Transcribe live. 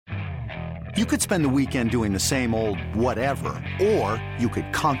You could spend the weekend doing the same old whatever, or you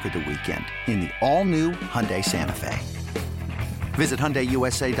could conquer the weekend in the all-new Hyundai Santa Fe. Visit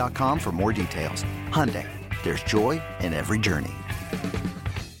HyundaiUSA.com for more details. Hyundai, there's joy in every journey.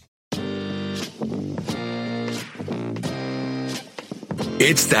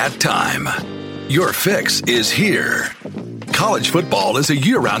 It's that time. Your fix is here. College football is a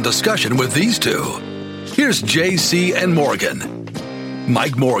year-round discussion with these two. Here's JC and Morgan.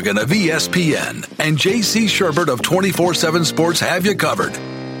 Mike Morgan of ESPN and JC Sherbert of 24/7 Sports have you covered,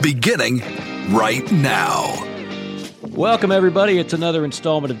 beginning right now. Welcome, everybody. It's another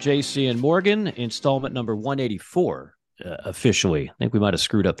installment of JC and Morgan, installment number 184, officially. I think we might have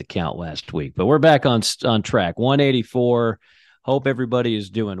screwed up the count last week, but we're back on track. 184. Hope everybody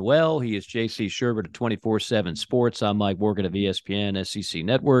is doing well. He is JC Sherbert of 24/7 Sports. I'm Mike Morgan of ESPN, SEC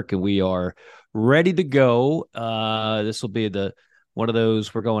Network, and we are ready to go. This will be one of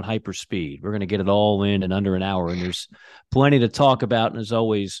those, we're going hyper speed. We're going to get it all in under an hour, and there's plenty to talk about. And as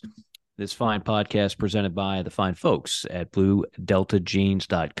always, this fine podcast presented by the fine folks at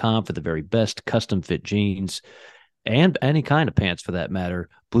BlueDeltaJeans.com for the very best custom fit jeans and any kind of pants for that matter.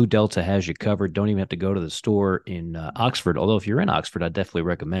 Blue Delta has you covered. Don't even have to go to the store in Oxford. Although if you're in Oxford, I definitely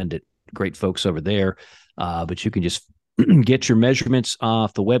recommend it. Great folks over there. But you can just get your measurements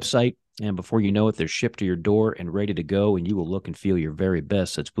off the website, and before you know it, they're shipped to your door and ready to go, and you will look and feel your very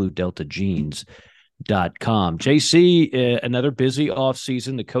best. That's BlueDeltaJeans.com. JC, another busy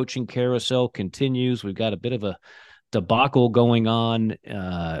offseason. The coaching carousel continues. We've got a bit of a debacle going on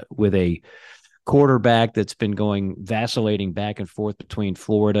with a quarterback that's been vacillating back and forth between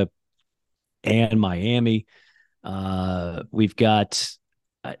Florida and Miami. We've got,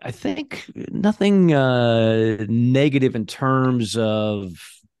 I think, nothing negative in terms of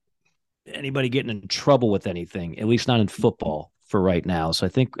anybody getting in trouble with anything, at least not in football for right now. So I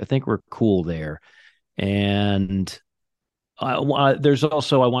think we're cool there. And there's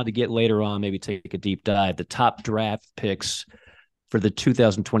also, I wanted to get later on, maybe take a deep dive, the top draft picks for the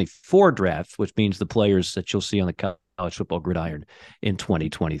 2024 draft, which means the players that you'll see on the college football gridiron in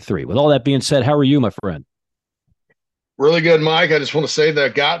 2023. With all that being said, how are you, my friend? Really good, Mike. I just want to say that I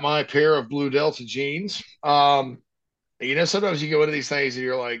got my pair of Blue Delta jeans. Sometimes you go into these things and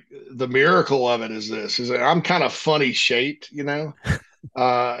you're like, the miracle of it is this, is that I'm kind of funny shaped, and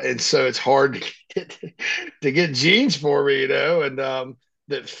so it's hard to get jeans for me, and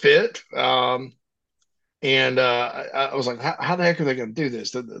that fit. And I was like, how the heck are they going to do this?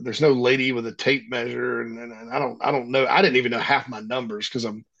 There's no lady with a tape measure, and I don't know. I didn't even know half my numbers because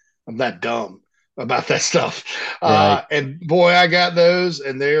I'm that dumb about that stuff. Right. And boy, I got those,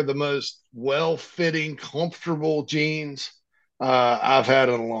 and they're the most well-fitting, comfortable jeans I've had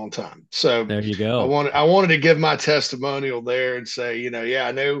in a long time. So there you go. I wanted to give my testimonial there and say, yeah,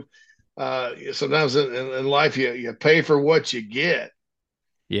 I know sometimes in life you pay for what you get.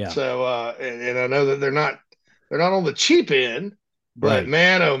 Yeah. So and I know that they're not on the cheap end, but right.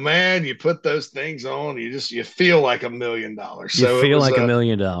 Man, oh man, you put those things on, you feel like $1 million. So you feel like $1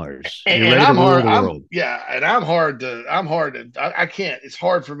 million. And I'm hard. And I'm hard to. I can't. It's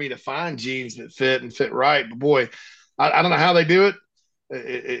hard for me to find jeans that fit and fit right. But boy, I don't know how they do it.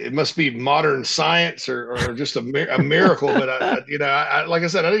 It must be modern science or just a miracle. But I like I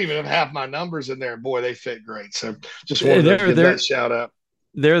said, I didn't even have half my numbers in there. Boy, they fit great. So just wanted to give that shout out.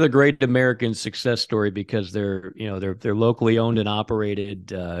 They're the great American success story because they're locally owned and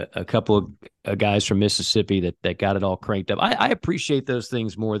operated. A couple of guys from Mississippi that got it all cranked up. I appreciate those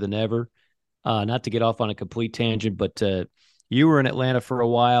things more than ever. Not to get off on a complete tangent, but you were in Atlanta for a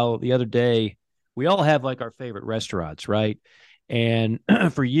while. The other day, we all have like our favorite restaurants, right? And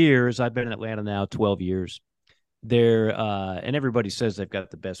for years, I've been in Atlanta now 12 years. And everybody says they've got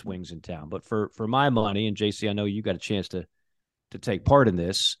the best wings in town. But for my money, and JC, I know you got a chance to take part in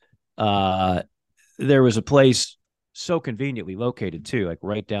this. There was a place so conveniently located too, like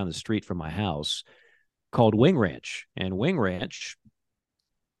right down the street from my house, called Wing Ranch. And Wing Ranch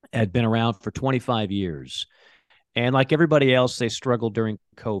had been around for 25 years. And like everybody else, they struggled during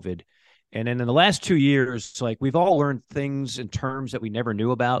COVID. And then in the last 2 years, like we've all learned things in terms that we never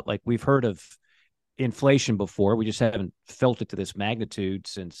knew about. Like we've heard of inflation before. We just haven't felt it to this magnitude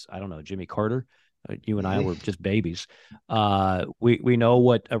since, I don't know, Jimmy Carter. You and I were just babies. We know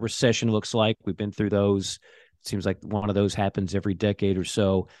what a recession looks like. We've been through those. It seems like one of those happens every decade or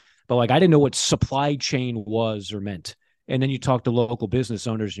so. But like I didn't know what supply chain was or meant. And then you talk to local business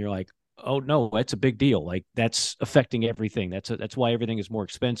owners and you're like, oh no, that's a big deal. Like that's affecting everything. That's why everything is more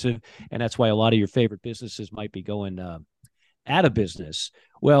expensive. And that's why a lot of your favorite businesses might be going out of business.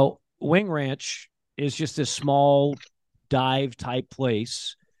 Well, Wing Ranch is just this small dive type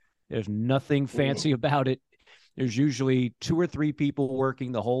place There's nothing fancy about it. There's usually 2 or 3 people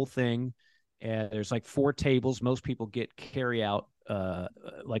working the whole thing. And there's like 4 tables. Most people get carry out,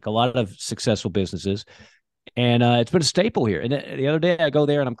 like a lot of successful businesses. And it's been a staple here. And the other day I go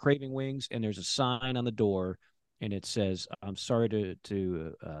there and I'm craving wings, and there's a sign on the door, and it says, "I'm sorry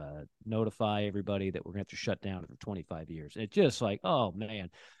to notify everybody that we're going to have to shut down for 25 years." And it's just like, oh, man.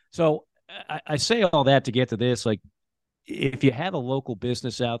 So I say all that to get to this. Like, if you have a local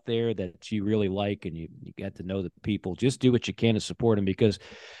business out there that you really like and you get to know the people, just do what you can to support them, because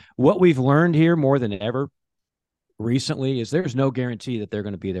what we've learned here more than ever recently is there's no guarantee that they're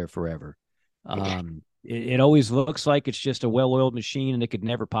going to be there forever. It always looks like it's just a well-oiled machine and it could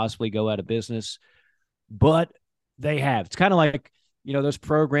never possibly go out of business, but they have. It's kind of like, those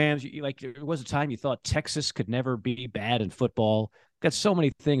programs, like there was a time you thought Texas could never be bad in football. Got so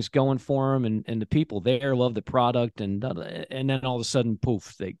many things going for them, and the people there love the product, and then all of a sudden,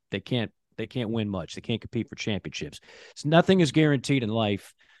 poof, they can't win much. They can't compete for championships. So nothing is guaranteed in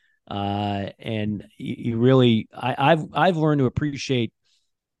life, and you really, I've learned to appreciate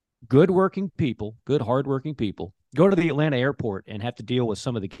good working people, good hardworking people. Go to the Atlanta airport and have to deal with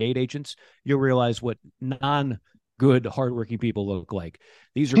some of the gate agents. You'll realize what non-good hardworking people look like.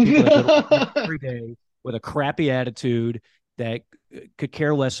 These are people that go to work every day with a crappy attitude, that could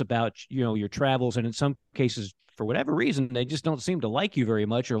care less about, your travels. And in some cases, for whatever reason, they just don't seem to like you very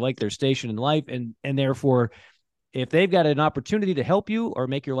much or like their station in life. And therefore, if they've got an opportunity to help you or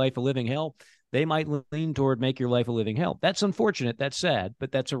make your life a living hell, they might lean toward make your life a living hell. That's unfortunate. That's sad,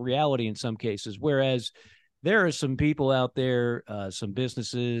 but that's a reality in some cases. Whereas there are some people out there, some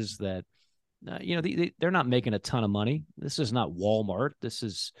businesses that, they're not making a ton of money. This is not Walmart. This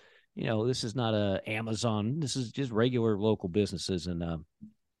is not a Amazon. This is just regular local businesses, and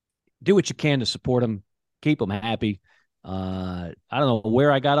do what you can to support them, keep them happy. I don't know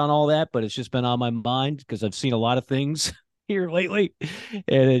where I got on all that, but it's just been on my mind because I've seen a lot of things here lately,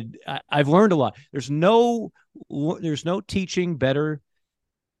 and I've learned a lot. There's no teaching better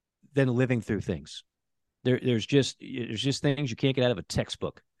than living through things. There's just things you can't get out of a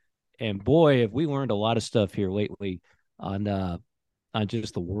textbook. And boy, have we learned a lot of stuff here lately on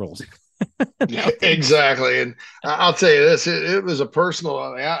just the world. Exactly. And I'll tell you this, it was a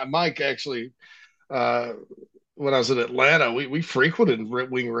personal, Mike, actually, when I was in Atlanta, we frequented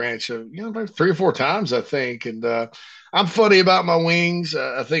Wing Ranch, about 3 or 4 times, I think. And I'm funny about my wings.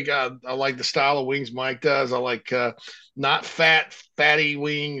 I think I like the style of wings Mike does. I like not fatty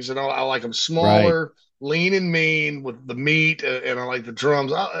wings, and I like them smaller, right, lean and mean with the meat, and I like the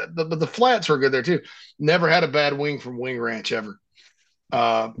drums. But the flats were good there too. Never had a bad wing from Wing Ranch ever.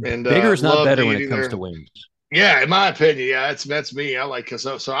 And bigger is not better when it comes to wings. Yeah, in my opinion, yeah, that's me. I like,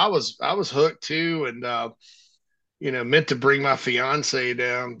 so I was hooked too, and meant to bring my fiance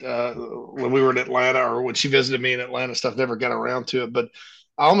down when we were in Atlanta, or when she visited me in Atlanta. Stuff, never got around to it, but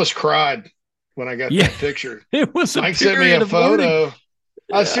I almost cried when I got that picture. It was Mike sent me a photo.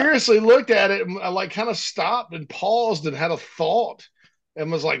 Yeah. I seriously looked at it and I like kind of stopped and paused and had a thought and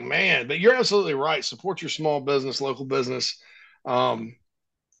was like, man, but you're absolutely right. Support your small business, local business.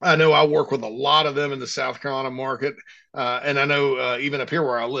 I know I work with a lot of them in the South Carolina market. And I know even up here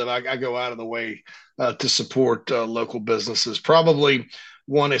where I live, I go out of the way to support local businesses. Probably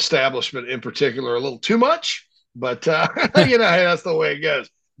one establishment in particular, a little too much, but that's the way it goes.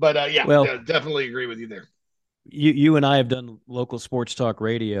 But definitely agree with you there. You and I have done local sports talk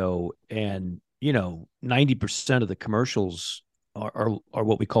radio, and 90% of the commercials are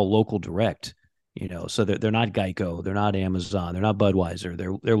what we call local direct. So they're not Geico, they're not Amazon, they're not Budweiser,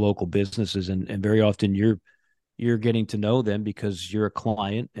 they're local businesses, and very often you're getting to know them because you're a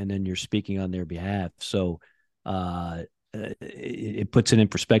client, and then you're speaking on their behalf. So it puts it in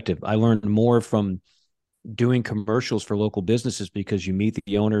perspective. I learned more from doing commercials for local businesses because you meet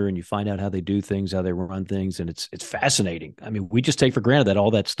the owner and you find out how they do things, how they run things, and it's fascinating. I mean, we just take for granted that all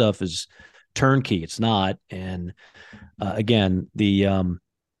that stuff is turnkey. It's not. And again,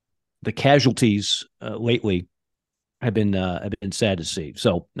 the casualties lately have been sad to see.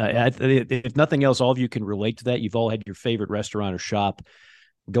 So if nothing else, all of you can relate to that. You've all had your favorite restaurant or shop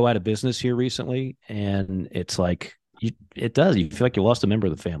go out of business here recently, and it's like you feel like you lost a member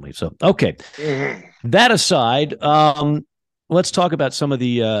of the family. So okay, that aside, let's talk about some of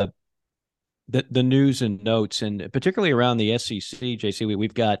the news and notes, and particularly around the SEC. JC,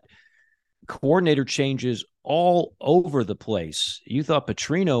 we've got coordinator changes all over the place. You thought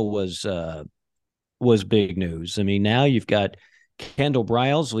Petrino was big news. I mean, now you've got Kendall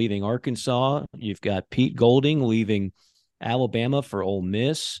Briles leaving Arkansas. You've got Pete Golding leaving Alabama for Ole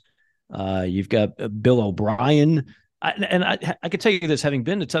Miss. You've got Bill O'Brien I can tell you this, having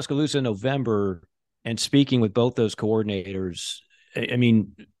been to Tuscaloosa in November and speaking with both those coordinators, I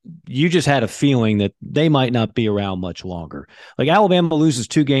mean, you just had a feeling that they might not be around much longer. Like Alabama loses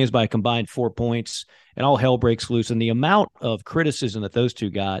 2 games by a combined 4 points, and all hell breaks loose. And the amount of criticism that those two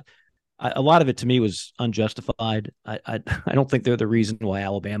got, a lot of it to me was unjustified. I don't think they're the reason why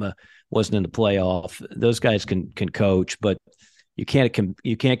Alabama wasn't in the playoff. Those guys can coach, but you can't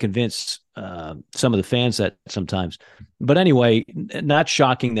convince some of the fans that sometimes. But anyway, not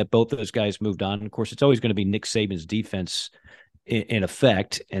shocking that both those guys moved on. Of course, it's always going to be Nick Saban's defense in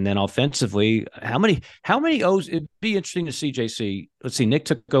effect, and then offensively, how many O's? It'd be interesting to see, JC. Let's see, Nick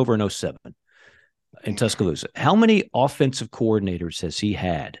took over in 07 in Tuscaloosa. How many offensive coordinators has he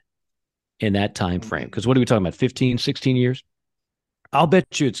had in that time frame? Because what are we talking about, 15, 16 years? I'll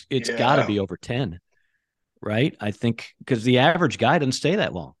bet you it's got to be over 10, right? I think because the average guy doesn't stay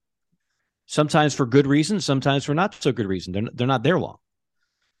that long. Sometimes for good reasons, sometimes for not so good reason. They're not there long.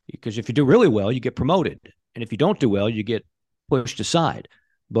 Because if you do really well, you get promoted. And if you don't do well, you get pushed aside.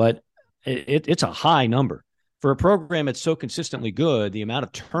 But it's a high number. For a program that's so consistently good, the amount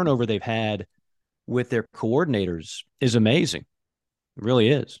of turnover they've had with their coordinators is amazing. It really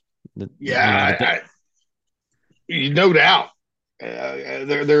is. No doubt.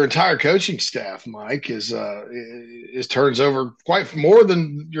 Their entire coaching staff, Mike, is turns over quite more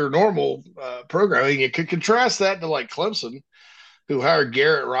than your normal programming. You could contrast that to like Clemson, who hired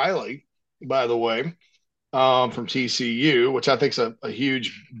Garrett Riley, by the way, from TCU, which I think is a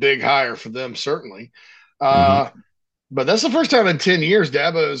huge, big hire for them, certainly. But that's the first time in 10 years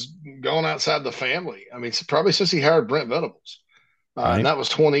Dabo's gone outside the family. I mean, probably since he hired Brent Venables. Right. And that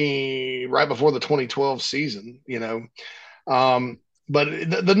was right before the 2012 season, But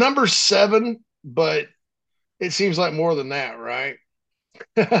the number's 7, but it seems like more than that, right?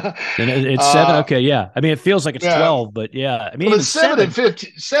 It's 7. Okay, yeah. I mean, it feels like it's 12, but yeah. I mean, it's 7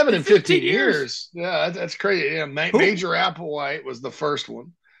 in 15 years. Yeah, that's crazy. Yeah, Major Applewhite was the first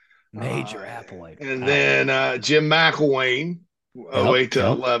one. Major Applewhite, and then Jim McElwain, 08 to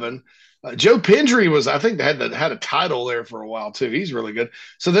 11. Joe Pendry was, I think, had a title there for a while too. He's really good.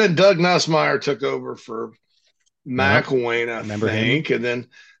 So then Doug Nussmeier took over for McElwain, I think. And then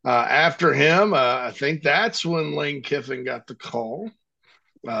after him, I think that's when Lane Kiffin got the call.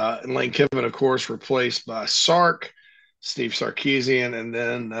 And Lane Kiffin, of course, replaced by Steve Sarkisian, and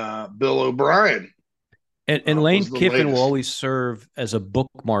then Bill O'Brien. And Lane Kiffin will always serve as a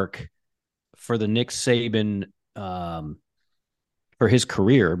bookmark for the Nick Saban for his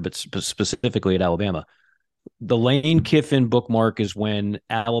career, but specifically at Alabama. The Lane Kiffin bookmark is when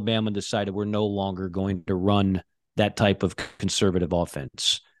Alabama decided we're no longer going to run that type of conservative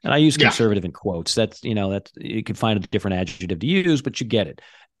offense. And I use conservative in quotes. That's you can find a different adjective to use, but you get it.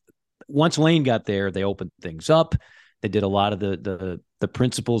 Once Lane got there, they opened things up. They did a lot of the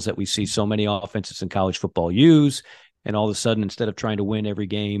principles that we see so many offenses in college football use. And all of a sudden, instead of trying to win every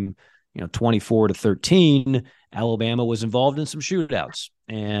game, 24-13, Alabama was involved in some shootouts.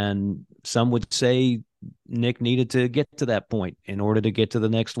 And some would say Nick needed to get to that point in order to get to the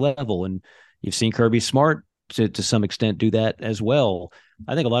next level. And you've seen Kirby Smart to some extent do that as well.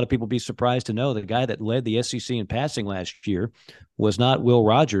 I think a lot of people be surprised to know the guy that led the SEC in passing last year was not Will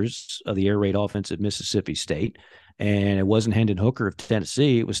Rogers of the air raid offense at Mississippi State. And it wasn't Hendon Hooker of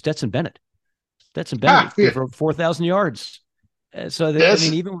Tennessee. It was Stetson Bennett. For 4,000 yards. So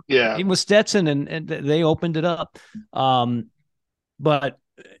even with Stetson and they opened it up. But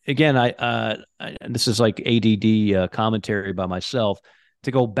again, I this is like ADD commentary by myself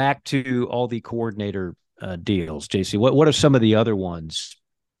to go back to all the coordinator deals. JC, what are some of the other ones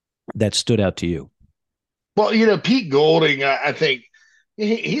that stood out to you? Well, Pete Golding, I think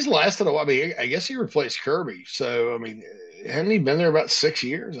he's lasted a while. I mean, I guess he replaced Kirby. So, I mean, hadn't he been there about 6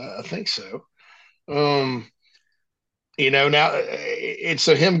 years? I think so. Now it's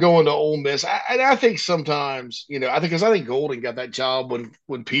so him going to Ole Miss. I think sometimes, I think Golding got that job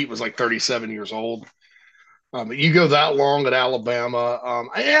when Pete was like 37 years old. You go that long at Alabama.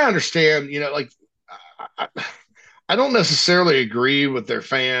 I understand, I don't necessarily agree with their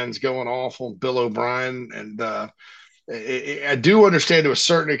fans going off on Bill O'Brien. And I do understand to a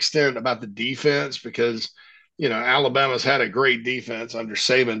certain extent about the defense because, Alabama's had a great defense under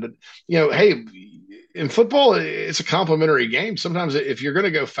Saban. But, hey, in football, it's a complementary game. Sometimes if you're going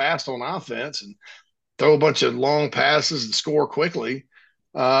to go fast on offense and throw a bunch of long passes and score quickly,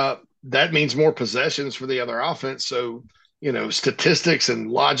 that means more possessions for the other offense. So, statistics and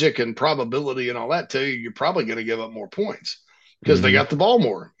logic and probability and all that tell you, you're probably going to give up more points because they got the ball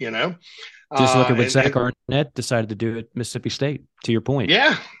more, Just look at what Zach Arnett decided to do at Mississippi State, to your point.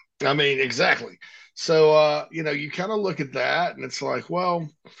 Yeah. I mean, exactly. So, you kind of look at that and it's like, well,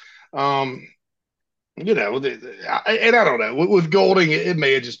 um, and I don't know. With Golding, it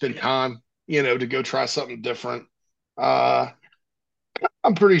may have just been time, to go try something different. Uh,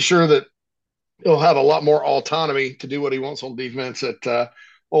 I'm pretty sure that he'll have a lot more autonomy to do what he wants on defense at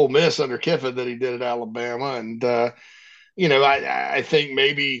Ole Miss under Kiffin than he did at Alabama. And, I think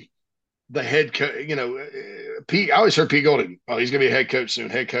maybe the head coach, Pete, I always heard Pete Golding, oh, he's going to be a head coach soon,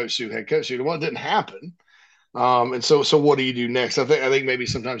 head coach soon, head coach soon. Well, it didn't happen. And so what do you do next? I think maybe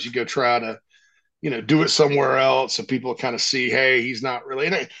sometimes you go try to, do it somewhere else so people kind of see, hey, he's not really.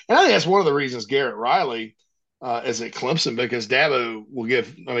 And I think that's one of the reasons Garrett Riley is at Clemson, because Dabo will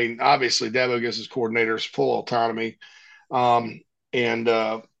give, I mean, obviously Dabo gives his coordinators full autonomy. And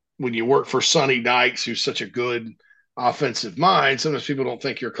when you work for Sonny Dykes, who's such a good offensive mind, sometimes people don't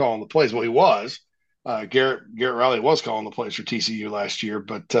think you're calling the plays. Well, he was. Garrett Riley was calling the plays for TCU last year,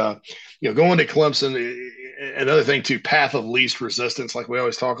 but going to Clemson, another thing too, path of least resistance, like we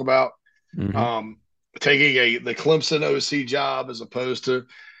always talk about. Mm-hmm. Taking the Clemson OC job as opposed to,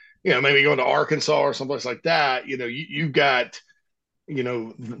 maybe going to Arkansas or someplace like that. You've got,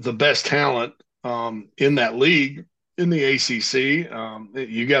 the best talent in that league in the ACC.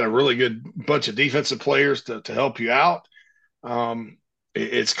 You got a really good bunch of defensive players to help you out.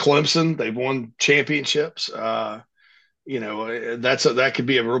 It's Clemson. They've won championships. That could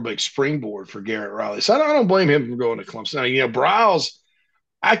be a real big springboard for Garrett Riley. So I don't blame him for going to Clemson. Now, Briles,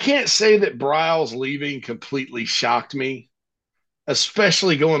 I can't say that Briles leaving completely shocked me,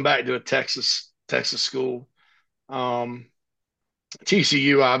 especially going back to a Texas school. TCU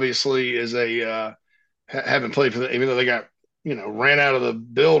obviously is haven't played for them, even though they got ran out of the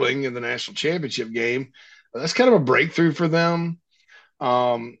building in the national championship game. That's kind of a breakthrough for them.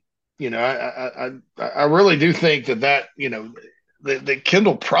 I really do think that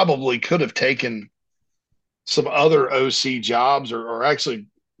Kendall probably could have taken some other OC jobs, or actually,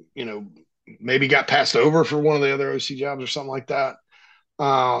 maybe got passed over for one of the other OC jobs or something like that.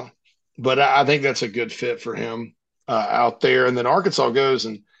 But I think that's a good fit for him out there. And then Arkansas goes,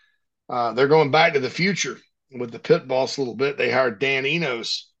 and they're going back to the future with the pit boss a little bit. They hired Dan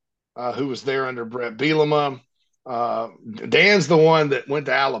Enos, who was there under Brett Bielema. Dan's the one that went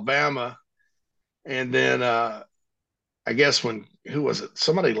to Alabama, and then I guess who was it?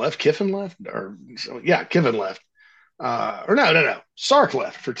 Somebody left. Kiffin left, Kiffin left. Or no, Sark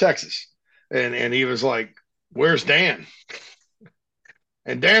left for Texas, and he was like, "Where's Dan?"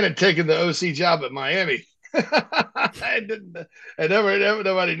 And Dan had taken the OC job at Miami. and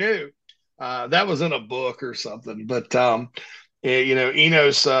nobody knew. That was in a book or something. But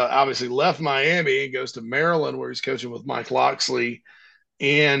Enos obviously left Miami and goes to Maryland, where he's coaching with Mike Locksley.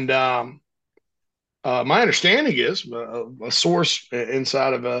 And my understanding is a source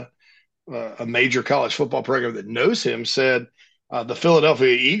inside of a major college football program that knows him said the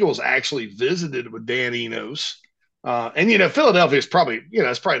Philadelphia Eagles actually visited with Dan Enos. And Philadelphia is probably,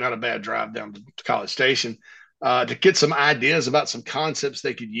 it's probably not a bad drive down to College Station to get some ideas about some concepts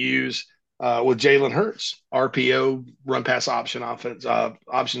they could use with Jalen Hurts, RPO, run pass option offense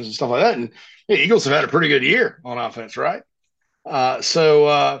options and stuff like that. And the Eagles have had a pretty good year on offense, right?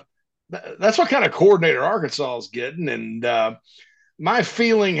 So that's what kind of coordinator Arkansas is getting. And my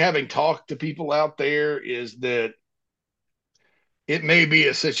feeling, having talked to people out there, is that it may be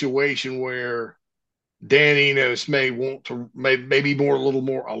a situation where Dan Enos may want to maybe a little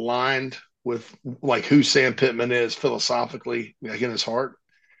more aligned with like who Sam Pittman is philosophically, like in his heart.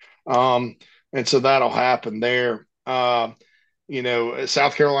 And so that'll happen there. South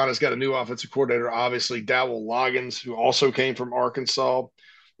Carolina's got a new offensive coordinator, obviously Dowell Loggins, who also came from Arkansas,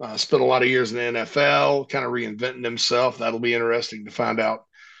 spent a lot of years in the NFL, kind of reinventing himself. That'll be interesting to find out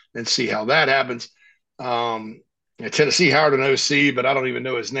and see how that happens. Tennessee hired an OC, but I don't even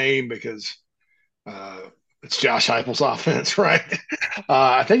know his name because it's Josh Heupel's offense, right?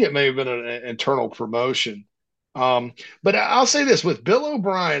 I think it may have been an internal promotion. But I'll say this with Bill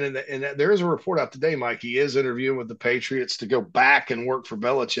O'Brien, and there is a report out today, Mike. He is interviewing with the Patriots to go back and work for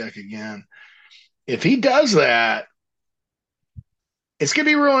Belichick again. If he does that, it's going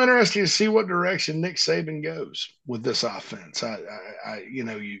to be real interesting to see what direction Nick Saban goes with this offense.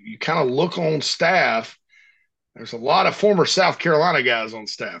 You kind of look on staff. There's a lot of former South Carolina guys on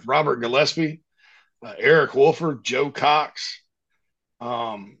staff. Robert Gillespie, Eric Wolford, Joe Cox.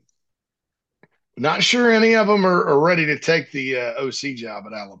 Not sure any of them are ready to take the OC job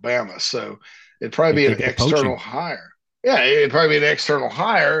at Alabama. So it'd probably be an external hire. Yeah, it'd probably be an external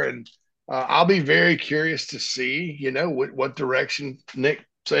hire. And I'll be very curious to see, what direction Nick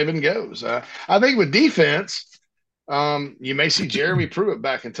Saban goes. I think with defense, You may see Jeremy Pruitt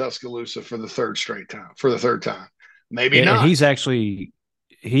back in Tuscaloosa for the third time. Maybe And not.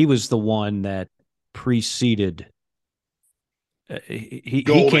 he was the one that preceded. He came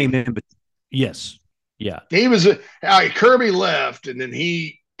Golding. in, but yes, yeah. He was Kirby left, and then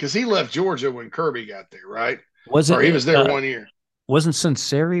because he left Georgia when Kirby got there, right? Was Or he was it there 1 year. wasn't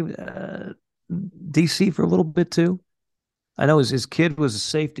Sunseri DC for a little bit too? I know his kid was a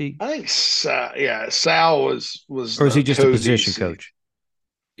safety. I think Sal was Or is he the just a position co-DC. coach?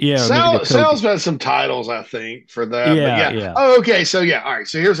 Yeah, or maybe the coach. Sal's had some titles, I think, for that. But Yeah, yeah. yeah. Oh, okay. So yeah, all right.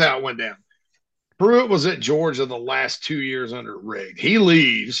 So here's how it went down. Pruitt was at Georgia the last 2 years under Rig. He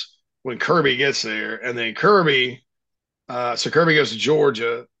leaves when Kirby gets there, and then Kirby goes to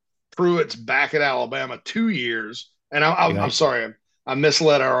Georgia. Pruitt's back at Alabama 2 years, and I'm sorry, I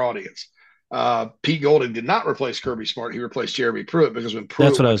misled our audience. Pete Golding did not replace Kirby Smart. He replaced Jeremy Pruitt because when Pruitt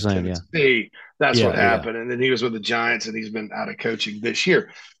That's what I went was to saying. Tennessee, that's what happened. And then he was with the Giants, and he's been out of coaching this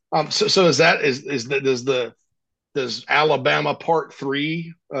year. So does Alabama Part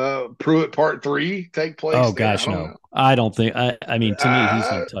 3, Pruitt Part 3 take place? Oh gosh, no. I don't think. I mean, to me, he's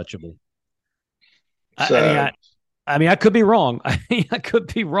untouchable. I mean, I could be wrong. I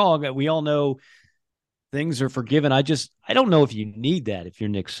could be wrong. We all know things are forgiven. I don't know if you need that if you're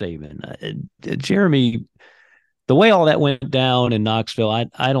Nick Saban. Jeremy, the way all that went down in Knoxville,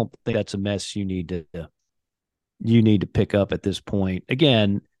 I don't think that's a mess you need to pick up at this point.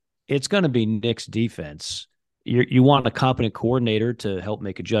 Again, it's going to be Nick's defense. You want a competent coordinator to help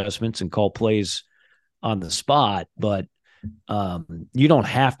make adjustments and call plays on the spot, but you don't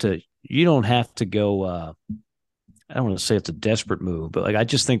have to go. I don't want to say it's a desperate move, but I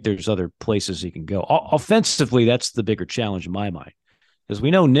just think there's other places he can go. Offensively, that's the bigger challenge in my mind, because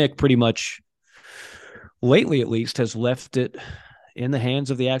we know Nick pretty much lately, at least, has left it in the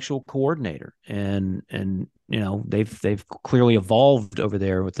hands of the actual coordinator, and they've clearly evolved over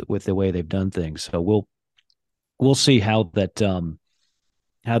there with the way they've done things. So we'll see how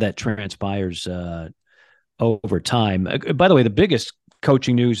that transpires over time. By the way, the biggest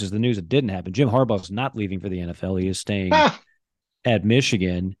coaching news is the news that didn't happen. Jim Harbaugh's not leaving for the NFL. He is staying at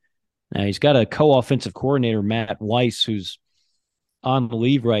Michigan. Now he's got a co-offensive coordinator, Matt Weiss, who's on the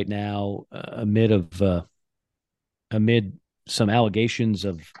leave right now amid some allegations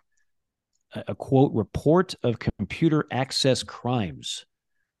of a quote report of computer access crimes.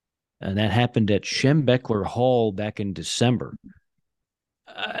 And that happened at Schembechler Hall back in December.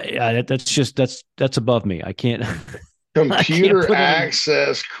 That's above me. I can't. Computer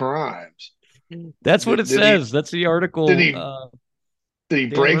access crimes. That's what it says. That's the article. Did he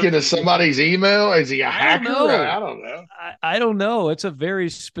break into somebody's email? Is he a hacker? I don't know. I don't know. It's a very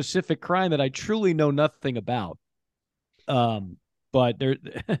specific crime that I truly know nothing about. But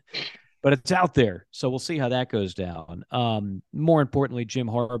it's out there. So we'll see how that goes down. More importantly, Jim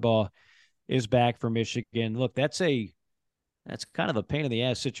Harbaugh is back for Michigan. Look, that's kind of a pain in the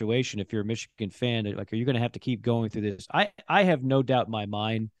ass situation if you're a Michigan fan. Like, are you going to have to keep going through this? I have no doubt in my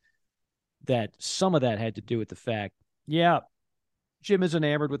mind that some of that had to do with the fact, Jim is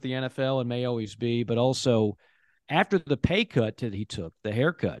enamored with the NFL and may always be, but also after the pay cut that he took, the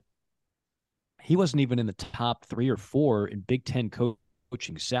haircut, he wasn't even in the top 3 or 4 in Big Ten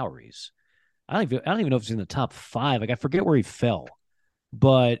coaching salaries. I don't even know if he's in the top 5. Like, I forget where he fell,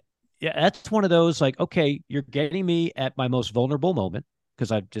 but yeah, that's one of those, like, okay, you're getting me at my most vulnerable moment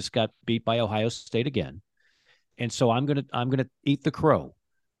because I just got beat by Ohio State again. And so I'm going to eat the crow.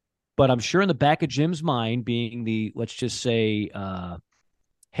 But I'm sure in the back of Jim's mind, being the, let's just say,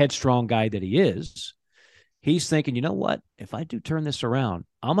 headstrong guy that he is, he's thinking, you know what? If I do turn this around,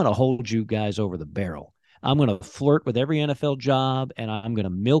 I'm going to hold you guys over the barrel. I'm going to flirt with every NFL job, and I'm going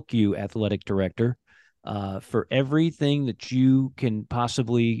to milk you, athletic director, for everything that you can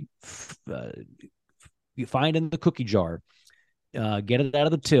possibly find in the cookie jar. Get it out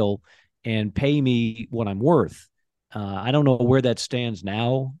of the till and pay me what I'm worth. I don't know where that stands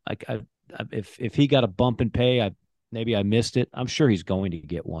now. If he got a bump in pay, maybe I missed it. I'm sure he's going to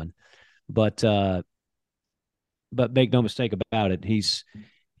get one, but make no mistake about it. He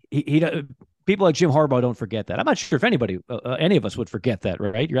people like Jim Harbaugh don't forget that. I'm not sure if any of us would forget that,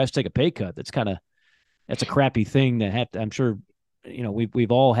 right? You're asked to take a pay cut. That's a crappy thing to I'm sure,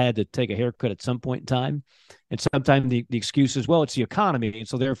 we've all had to take a haircut at some point in time. And sometimes the excuse is, well, it's the economy. And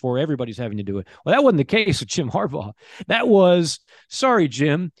so therefore everybody's having to do it. Well, that wasn't the case with Jim Harbaugh. That was, sorry,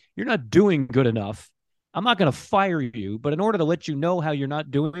 Jim, you're not doing good enough. I'm not going to fire you, but in order to let you know how you're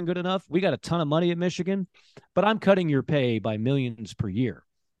not doing good enough, we got a ton of money at Michigan, but I'm cutting your pay by millions per year.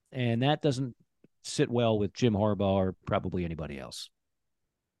 And that doesn't sit well with Jim Harbaugh or probably anybody else.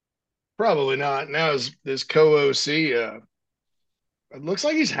 Probably not. Now his co-OC, it looks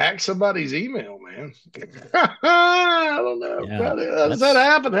like he's hacked somebody's email, man. I don't know. Yeah, How does that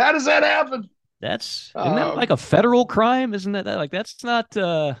happen? How does that happen? isn't that like a federal crime? Isn't that like that's not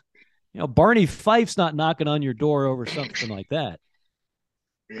Barney Fife's not knocking on your door over something like that.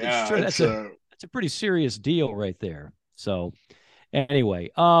 Pretty Yeah, sure that's a pretty serious deal right there. So anyway,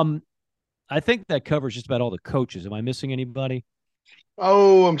 I think that covers just about all the coaches. Am I missing anybody?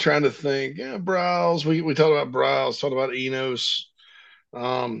 oh, I'm trying to think. Yeah, Browse. We talked about Browse, talked about Enos,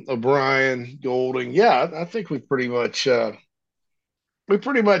 O'Brien, Golding. Yeah, I think we pretty much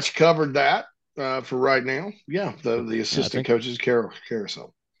covered that for right now. Yeah, the Yeah, I assistant think. coaches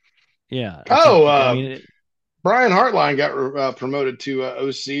carousel. Yeah, I think. Oh, I mean, Brian Hartline got promoted to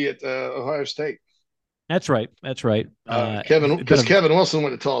OC at Ohio State. that's right. That's right. Kevin Wilson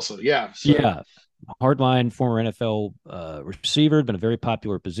went to Tulsa. Yeah, so Yeah, hardline former NFL receiver, been a very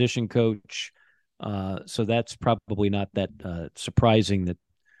popular position coach. So that's probably not that surprising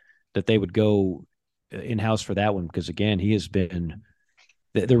that they would go in house for that one because again, he has been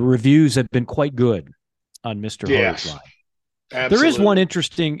the reviews have been quite good on Mr. yes, Hardline. absolutely. There is one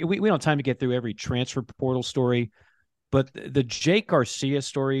interesting. We don't have time to get through every transfer portal story, but the Jake Garcia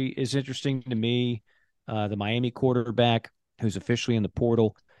story is interesting to me. The Miami quarterback who's officially in the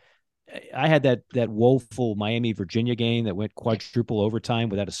portal. I had that woeful Miami Virginia game that went quadruple overtime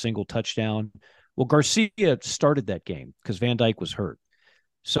without a single touchdown. Well, Garcia started that game because Van Dyke was hurt.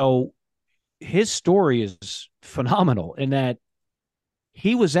 So his story is phenomenal in that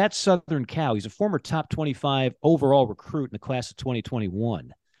he was at Southern Cal. He's a former top 25 overall recruit in the class of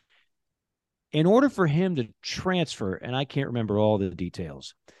 2021. In order for him to transfer, and I can't remember all the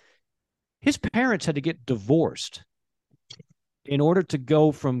details, his parents had to get divorced in order to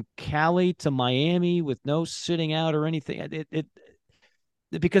go from Cali to Miami with no sitting out or anything.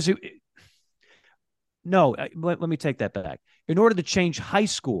 Let me take that back. In order to change high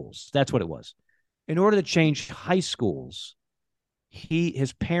schools, that's what it was. In order to change high schools,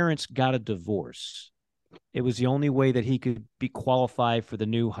 his parents got a divorce. It was the only way that he could be qualified for the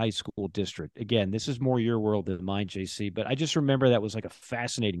new high school district. Again, this is more your world than mine, JC, but I just remember that was like a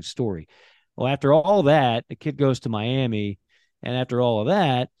fascinating story. Well, after all that, the kid goes to Miami, and after all of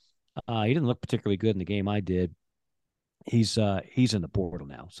that, he didn't look particularly good in the game I did. He's in the portal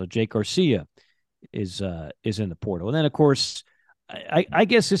now. So Jake Garcia is in the portal. And then, of course, I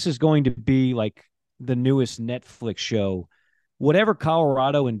guess this is going to be like the newest Netflix show. Whatever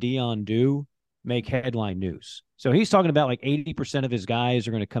Colorado and Dion do, make headline news. So he's talking about like 80% of his guys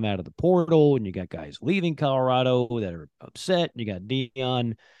are going to come out of the portal, and you got guys leaving Colorado that are upset, and you got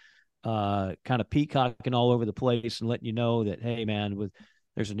Dion kind of peacocking all over the place and letting you know that, hey, man,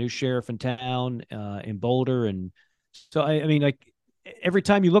 there's a new sheriff in town in Boulder. And so, I mean, like every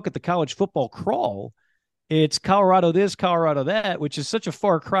time you look at the college football crawl, it's Colorado this, Colorado that, which is such a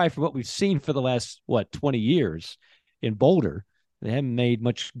far cry from what we've seen for the last, 20 years in Boulder. They haven't made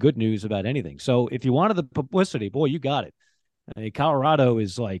much good news about anything. So if you wanted the publicity, boy, you got it. I mean, Colorado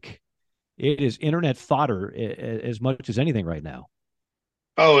is like, it is internet fodder as much as anything right now.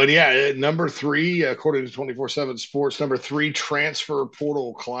 Oh, and yeah, number 3, according to 24/7 Sports, number 3 transfer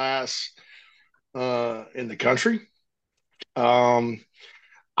portal class in the country. I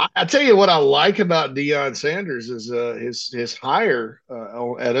tell you what I like about Deion Sanders is his hire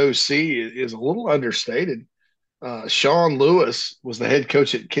at OC is a little understated. Sean Lewis was the head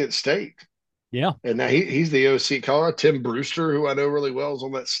coach at Kent State. Yeah. And now he's the OC Colorado. Tim Brewster, who I know really well, is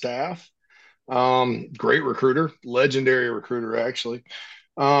on that staff. Great recruiter, legendary recruiter, actually.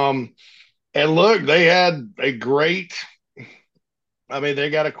 And look, they had a great, they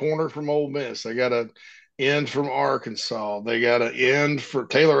got a corner from Ole Miss. They got an end from Arkansas. They got an end for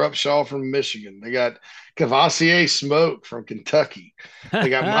Taylor Upshaw from Michigan. They got Cavassier Smoke from Kentucky. They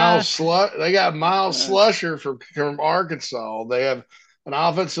got Miles Slusher from Arkansas. They have an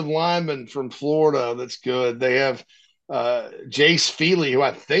offensive lineman from Florida that's good. They have Jace Feely, who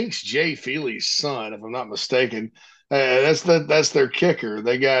I think's Jay Feely's son, if I'm not mistaken. That's their kicker.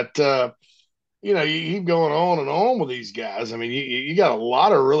 They got you keep going on and on with these guys. I mean, you got a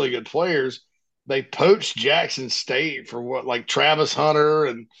lot of really good players. They poached Jackson State for like Travis Hunter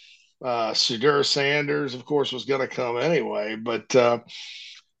and Sudur Sanders, of course, was going to come anyway. But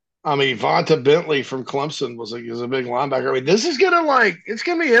Vonta Bentley from Clemson was a big linebacker. I mean, this is it's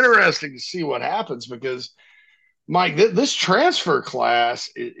going to be interesting to see what happens because, Mike, this transfer class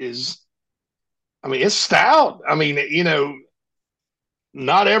is it's stout.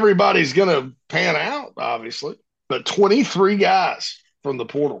 Not everybody's going to pan out, obviously, but 23 guys from the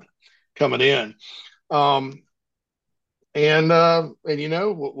portal coming in. And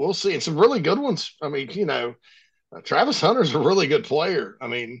we'll see. And some really good ones. I mean, Travis Hunter's a really good player. I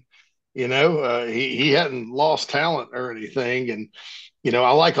mean, he hadn't lost talent or anything. And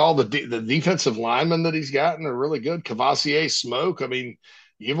I like all the defensive linemen that he's gotten are really good. Cavassier Smoke. I mean,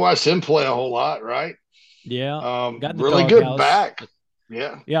 you've watched him play a whole lot, right? Yeah, got in the Really good doghouse. back.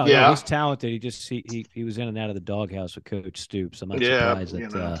 Yeah, Yeah, no, yeah, he's talented. He was in and out of the doghouse with Coach Stoops. I'm not yeah. surprised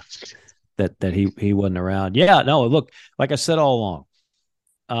that he wasn't around. Yeah, no, look, like I said all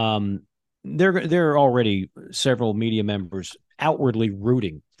along, there are already several media members outwardly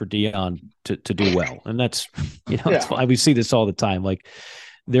rooting for Deion to do well, and that's it's fine. We see this all the time. Like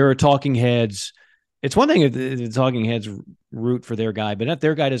there are talking heads. It's one thing if the talking heads root for their guy, but if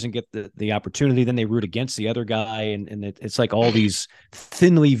their guy doesn't get the opportunity, then they root against the other guy, and it's like all these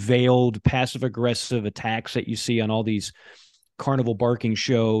thinly veiled passive aggressive attacks that you see on all these carnival barking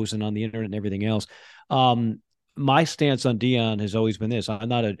shows and on the internet and everything else. My stance on Deion has always been this: I'm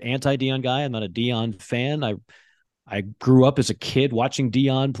not an anti-Deion guy. I'm not a Deion fan. I grew up as a kid watching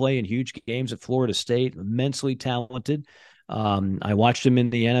Deion play in huge games at Florida State. Immensely talented. I watched him in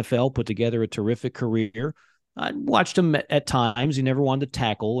the NFL put together a terrific career. I watched him at times. He never wanted to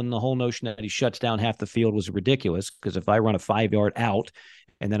tackle, and the whole notion that he shuts down half the field was ridiculous because if I run a 5-yard out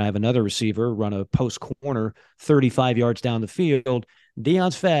and then I have another receiver run a post corner 35 yards down the field,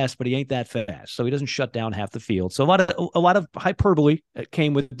 Deion's fast, but he ain't that fast. So he doesn't shut down half the field. So a lot of hyperbole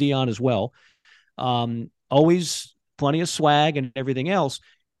came with Deion as well. Always plenty of swag and everything else.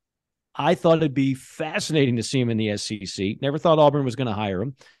 I thought it'd be fascinating to see him in the SEC. Never thought Auburn was going to hire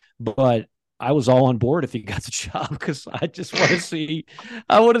him, but I was all on board if he got the job because I just want to see.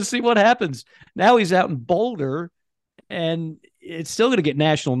 I want to see what happens. Now he's out in Boulder, and it's still going to get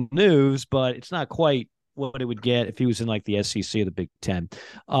national news, but it's not quite what it would get if he was in like the SEC or the Big Ten.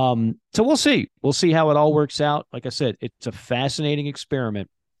 So we'll see. We'll see how it all works out. Like I said, it's a fascinating experiment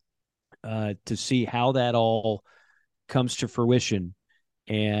to see how that all comes to fruition.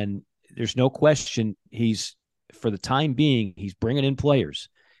 And there's no question for the time being, he's bringing in players.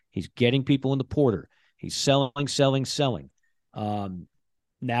 He's getting people in the portal. He's selling.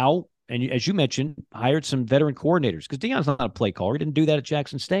 Now, and as you mentioned, hired some veteran coordinators because Deion's not a play caller. He didn't do that at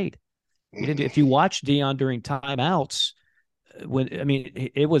Jackson State. He didn't. If you watch Deion during timeouts,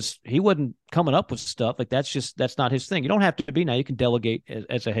 he wasn't coming up with stuff like that's not his thing. You don't have to be now. You can delegate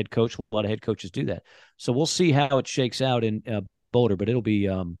as a head coach. A lot of head coaches do that. So we'll see how it shakes out in Boulder, but it'll be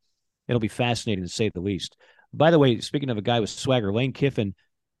fascinating to say the least. By the way, speaking of a guy with swagger, Lane Kiffin.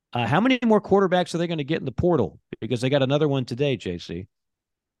 How many more quarterbacks are they going to get in the portal? Because they got another one today, JC.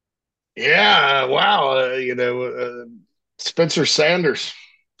 Yeah, wow. Spencer Sanders.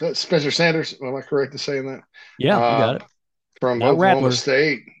 Spencer Sanders. Am I correct in saying that? Yeah, you got it. From Not Oklahoma Rattler.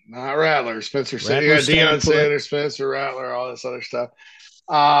 State. Not Rattler. Spencer Sanders. You got Deion Sanders, Spencer Rattler, all this other stuff.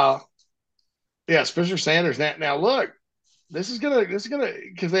 Yeah, Spencer Sanders. Now look, this is gonna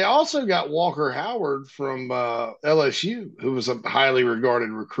because they also got Walker Howard from LSU, who was a highly regarded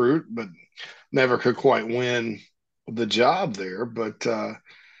recruit, but never could quite win the job there. But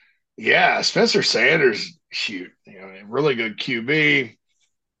yeah, Spencer Sanders, shoot, really good QB.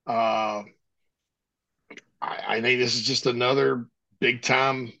 I think this is just another big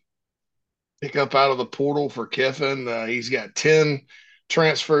time pickup out of the portal for Kiffin. He's got 10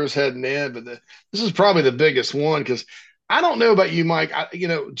 transfers heading in, but this is probably the biggest one because I don't know about you, Mike.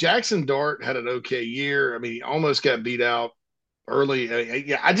 Jackson Dart had an okay year. I mean, he almost got beat out early.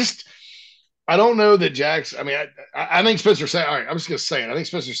 I don't know that Jackson. I mean, I think Spencer Sanders. All right, I'm just going to say it. I think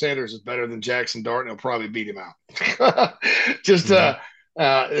Spencer Sanders is better than Jackson Dart, and he'll probably beat him out.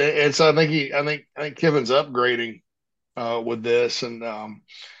 And so I think Kiffin's upgrading with this, and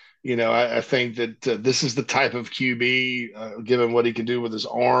I think that this is the type of QB, given what he can do with his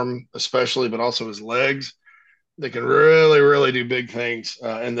arm, especially, but also his legs, that can really, really do big things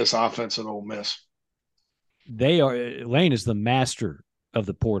in this offense at Ole Miss. Lane is the master of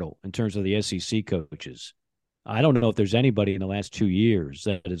the portal in terms of the SEC coaches. I don't know if there's anybody in the last 2 years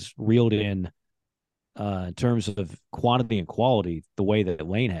that has reeled in terms of quantity and quality the way that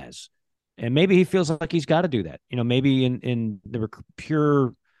Lane has. And maybe he feels like he's got to do that. Maybe in the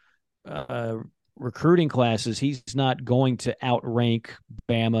pure recruiting classes, he's not going to outrank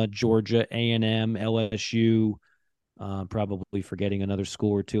Bama, Georgia, A&M, LSU, probably forgetting another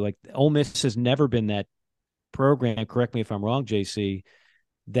school or two. Like Ole Miss has never been that program, correct me if I'm wrong, JC,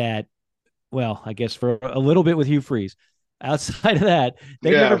 that, well, I guess for a little bit with Hugh Freeze. Outside of that,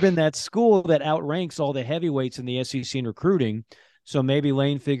 they've never been that school that outranks all the heavyweights in the SEC in recruiting. So maybe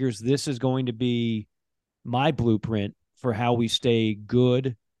Lane figures this is going to be my blueprint for how we stay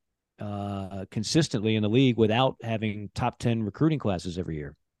good consistently in the league without having top 10 recruiting classes every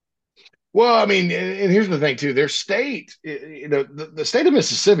year. Well, I mean, and here's the thing too: their state, the state of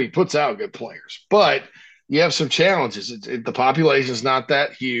Mississippi puts out good players, but you have some challenges. The population is not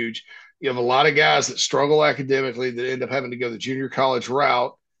that huge. You have a lot of guys that struggle academically that end up having to go the junior college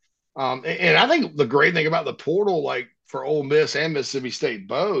route. And I think the great thing about the portal, like for Ole Miss and Mississippi State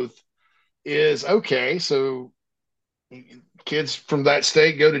both, is okay. So kids from that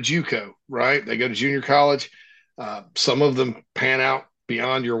state go to JUCO, right? They go to junior college. Some of them pan out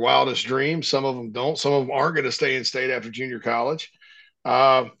beyond your wildest dreams. Some of them don't. Some of them aren't going to stay in state after junior college.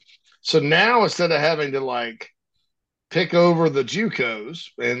 Uh, so now instead of having to like pick over the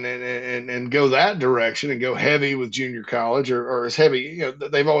JUCOs and go that direction and go heavy with junior college or as heavy,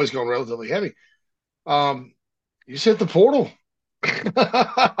 they've always gone relatively heavy. You just hit the portal.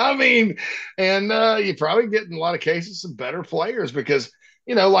 I mean, and you probably get in a lot of cases some better players because,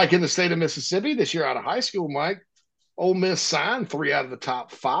 like in the state of Mississippi this year out of high school, Mike, Ole Miss signed 3 out of the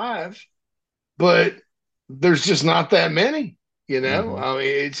top 5, but there's just not that many, Mm-hmm. I mean,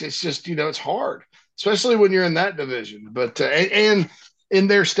 it's just, it's hard, especially when you're in that division. But, and in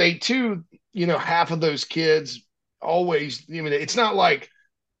their state too, half of those kids always, I mean, it's not like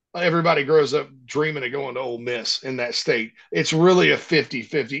everybody grows up dreaming of going to Ole Miss in that state. It's really a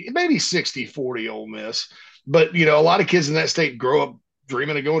 50-50, maybe 60-40 Ole Miss. But, a lot of kids in that state grow up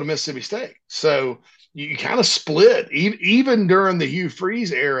dreaming of going to Mississippi State. So you kind of split. Even during the Hugh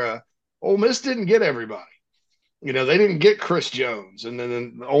Freeze era, Ole Miss didn't get everybody. They didn't get Chris Jones. And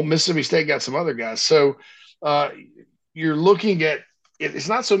then Ole Mississippi State got some other guys. So you're looking at it's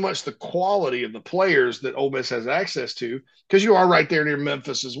not so much the quality of the players that Ole Miss has access to, because you are right there near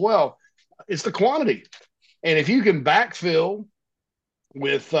Memphis as well. It's the quantity. And if you can backfill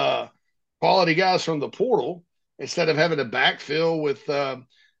with quality guys from the portal, instead of having to backfill with,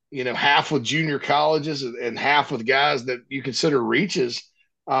 half with junior colleges and half with guys that you consider reaches,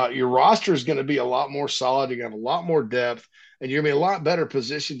 your roster is going to be a lot more solid. You're going to have a lot more depth, and you're going to be a lot better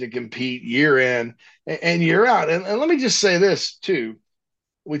positioned to compete year in and year out. And let me just say this too.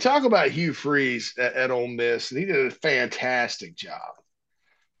 We talk about Hugh Freeze at Ole Miss, and he did a fantastic job.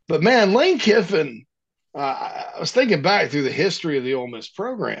 But man, Lane Kiffin, I was thinking back through the history of the Ole Miss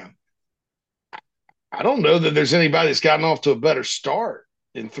program. I don't know that there's anybody that's gotten off to a better start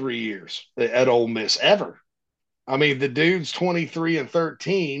in 3 years at Ole Miss ever. I mean, the dude's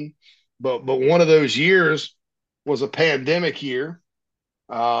 23-13, but one of those years was a pandemic year.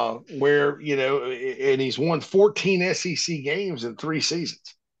 Where, and he's won 14 SEC games in 3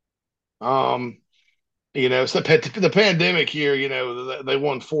 seasons. It's the pandemic year, they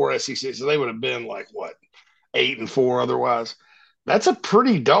won 4 SEC, so they would have been like, what, 8-4 otherwise. That's a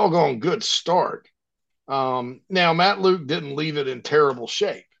pretty doggone good start. Now, Matt Luke didn't leave it in terrible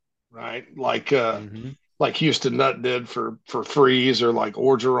shape, right? Like Houston Nutt did for Freeze, or like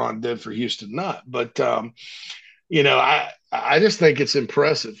Orgeron did for Houston Nutt. But, I just think it's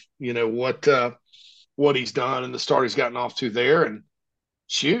impressive, what he's done and the start he's gotten off to there. And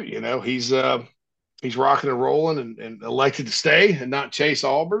shoot, he's rocking and rolling and elected to stay and not chase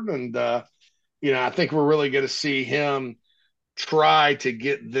Auburn. And I think we're really going to see him try to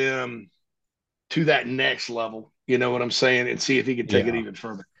get them to that next level. You know what I'm saying? And see if he can take it even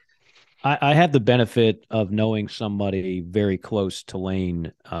further. I have the benefit of knowing somebody very close to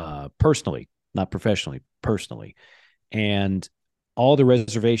Lane personally, not professionally, personally. And all the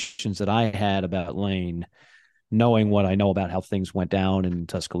reservations that I had about Lane, knowing what I know about how things went down in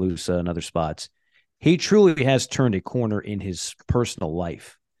Tuscaloosa and other spots, he truly has turned a corner in his personal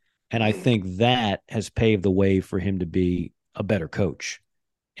life. And I think that has paved the way for him to be a better coach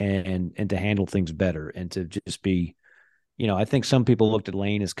and to handle things better and to just be, I think some people looked at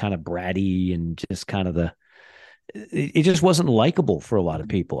Lane as kind of bratty and just kind of it just wasn't likable for a lot of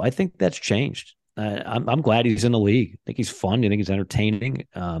people. I think that's changed. I'm glad he's in the league. I think he's fun. I think he's entertaining.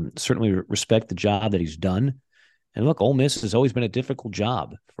 Certainly respect the job that he's done. And look, Ole Miss has always been a difficult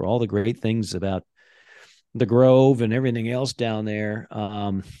job for all the great things about the Grove and everything else down there.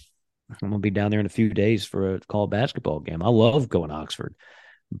 I'm going to be down there in a few days for a college basketball game. I love going to Oxford,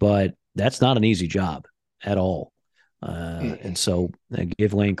 but that's not an easy job at all. And so I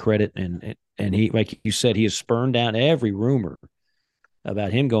give Lane credit, and he, like you said, he has spurned down every rumor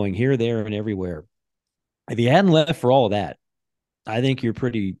about him going here, there, and everywhere. If he hadn't left for all of that, I think you're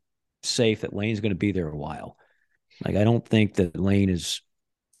pretty safe that Lane's going to be there a while. Like, I don't think that Lane has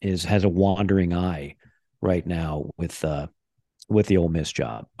a wandering eye right now with the Ole Miss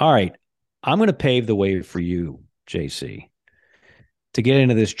job. All right, I'm going to pave the way for you, JC, to get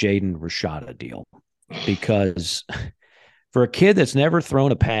into this Jaden Rashada deal, because For a kid that's never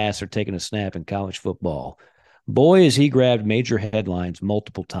thrown a pass or taken a snap in college football, boy, has he grabbed major headlines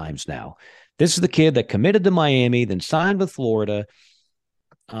multiple times now. This is the kid that committed to Miami, then signed with Florida,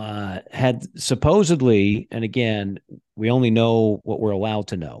 had supposedly, and again, we only know what we're allowed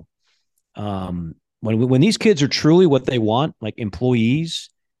to know. When these kids are truly what they want, like employees,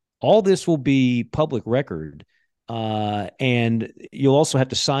 all this will be public record. And you'll also have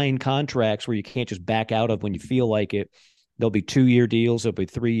to sign contracts where you can't just back out of when you feel like it. There'll be 2-year deals. There'll be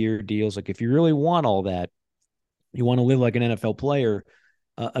 3-year deals. Like if you really want all that, you want to live like an NFL player,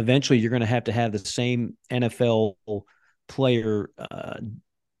 eventually you're going to have the same NFL player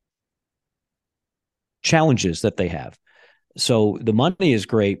challenges that they have. So the money is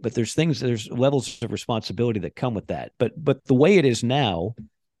great, but there's levels of responsibility that come with that. But the way it is now,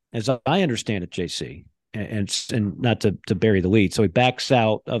 as I understand it, JC, and not to bury the lead, so he backs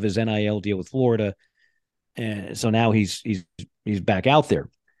out of his NIL deal with Florida, and so now he's back out there.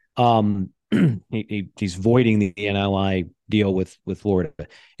 He's voiding the NIL deal with Florida.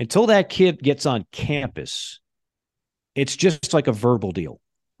 Until that kid gets on campus, it's just like a verbal deal,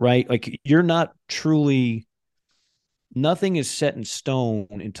 right? Like you're not truly. Nothing is set in stone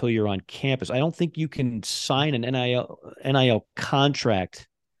until you're on campus. I don't think you can sign an NIL contract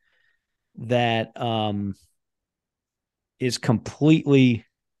that is completely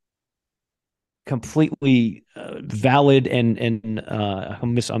valid and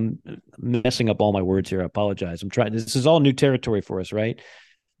I'm messing up all my words here. I apologize. This is all new territory for us, right?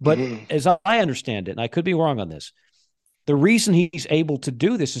 But as I understand it, and I could be wrong on this, the reason he's able to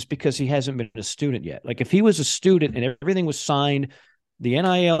do this is because he hasn't been a student yet. Like if he was a student and everything was signed, the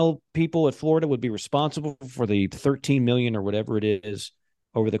NIL people at Florida would be responsible for the $13 million or whatever it is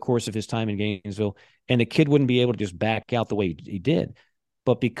over the course of his time in Gainesville, and the kid wouldn't be able to just back out the way he did.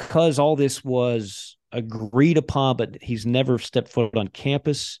 But because all this was agreed upon, but he's never stepped foot on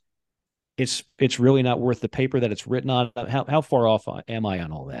campus, it's really not worth the paper that it's written on. How far off am I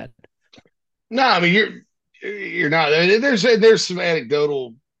on all that? No, I mean you're not. There's some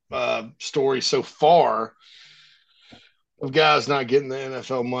anecdotal stories so far of guys not getting the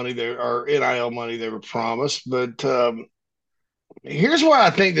NFL money or NIL money they were promised. But here's why I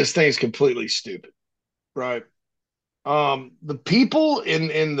think this thing's completely stupid, right? The people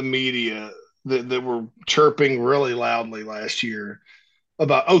in the media that were chirping really loudly last year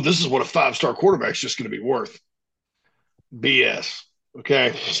about, oh, this is what a 5-star quarterback's just going to be worth. BS.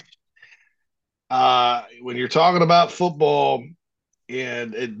 Okay. When you're talking about football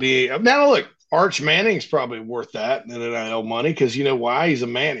and it being now, look, Arch Manning's probably worth that in NIL money because you know why? He's a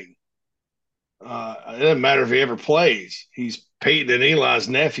Manning. It doesn't matter if he ever plays. He's Peyton and Eli's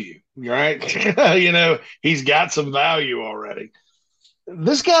nephew, right? He's got some value already.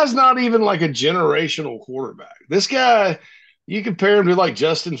 This guy's not even like a generational quarterback. This guy, you compare him to like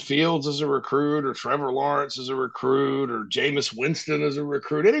Justin Fields as a recruit or Trevor Lawrence as a recruit or Jameis Winston as a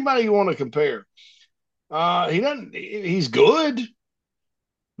recruit, anybody you want to compare. He's good,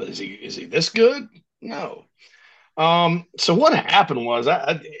 but is he this good? No. So what happened was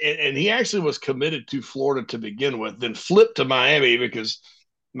and he actually was committed to Florida to begin with, then flipped to Miami because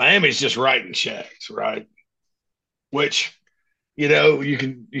Miami's just writing checks, right? Which, you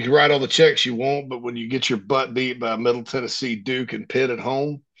can write all the checks you want, but when you get your butt beat by Middle Tennessee, Duke, and Pitt at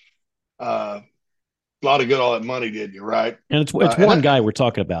home, a lot of good all that money did you, right? And it's one guy we're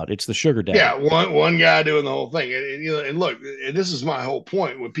talking about. It's the sugar daddy. Yeah, one guy doing the whole thing. And look, and this is my whole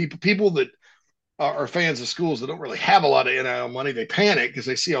point. When people that are fans of schools that don't really have a lot of NIL money, they panic because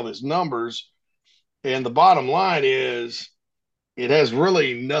they see all these numbers. And the bottom line is it has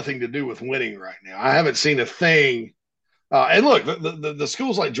really nothing to do with winning right now. I haven't seen a thing. And look, the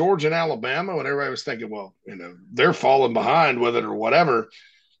schools like Georgia and Alabama, when everybody was thinking, well, they're falling behind with it or whatever.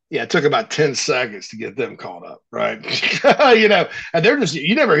 Yeah, it took about 10 seconds to get them caught up, right? And they're just,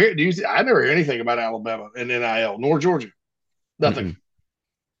 I never hear anything about Alabama and NIL, nor Georgia. Nothing. Mm-hmm.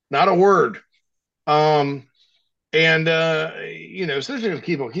 Not a word. So they're going to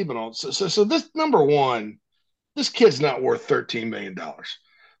keep on. So this, number one, this kid's not worth $13 million.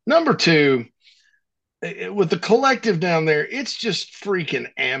 Number two, with the collective down there, it's just freaking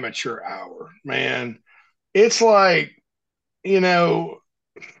amateur hour, man. It's like, they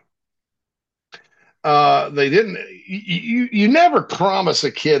didn't. You never promise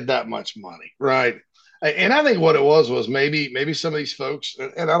a kid that much money, right? And I think what it was maybe some of these folks,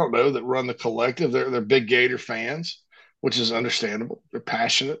 and I don't know, that run the collective, they're big Gator fans, which is understandable. They're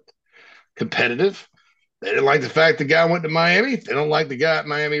passionate, competitive. They didn't like the fact the guy went to Miami. They don't like the guy at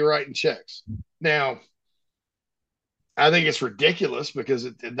Miami writing checks. Now, I think it's ridiculous because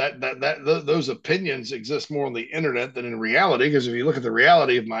those opinions exist more on the internet than in reality. Because if you look at the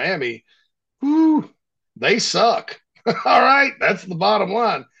reality of Miami, whew, they suck. All right, that's the bottom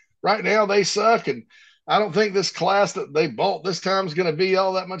line. Right now, they suck, and I don't think this class that they bought this time is going to be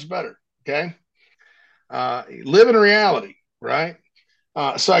all that much better. Okay, live in reality, right?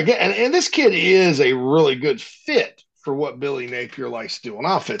 So I get, and this kid is a really good fit for what Billy Napier likes to do on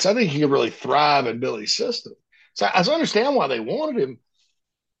offense. I think he could really thrive in Billy's system. So I understand why they wanted him,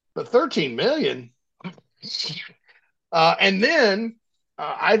 but 13 million. And then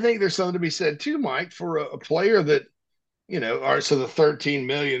I think there's something to be said too, Mike, for a player that, all right, so the 13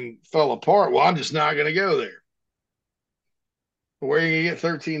 million fell apart. Well, I'm just not going to go there. Where are you going to get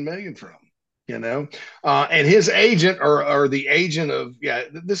 13 million from? And his agent or the agent of,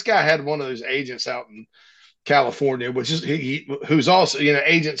 this guy had one of those agents out in California, which is who's also,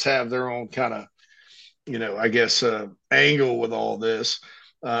 agents have their own kind of, I guess, angle with all this.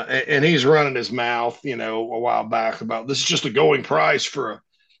 And he's running his mouth, a while back about this is just a going price for a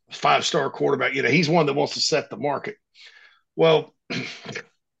 5-star quarterback. He's one that wants to set the market. Well,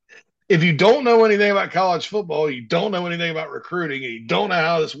 if you don't know anything about college football, you don't know anything about recruiting, and you don't know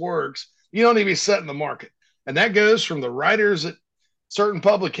how this works, you don't need to be setting the market. And that goes from the writers at certain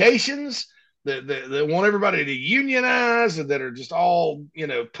publications that want everybody to unionize and that are just all,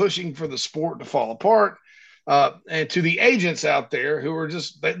 pushing for the sport to fall apart. And to the agents out there who are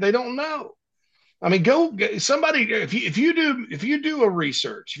just, they don't know. I mean, somebody, if you do a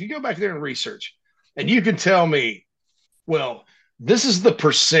research, if you go back there and research, and you can tell me, well, this is the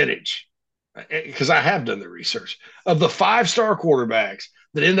percentage, because I have done the research of the 5-star quarterbacks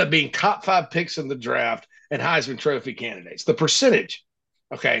that end up being top 5 picks in the draft and Heisman Trophy candidates. The percentage,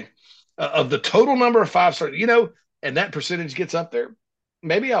 okay, of the total number of 5-star, and that percentage gets up there.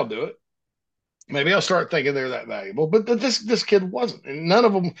 Maybe I'll do it. Maybe I'll start thinking they're that valuable. But this kid wasn't, and none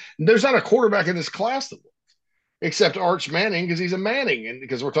of them. There's not a quarterback in this class that was, except Arch Manning because he's a Manning, and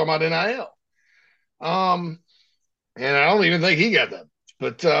because we're talking about NIL. And I don't even think he got that.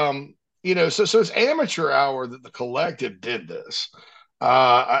 But so it's amateur hour that the collective did this.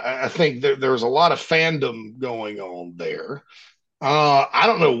 I think there was a lot of fandom going on there. I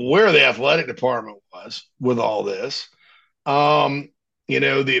don't know where the athletic department was with all this. The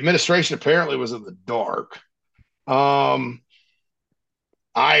administration apparently was in the dark. I,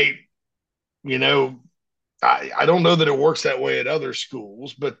 I don't know that it works that way at other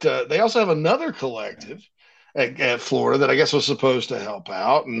schools, but they also have another collective at Florida that I guess was supposed to help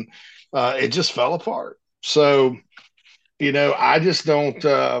out, and it just fell apart. So, I just don't.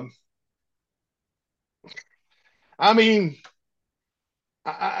 I mean,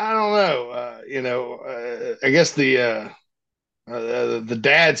 I don't know. I guess the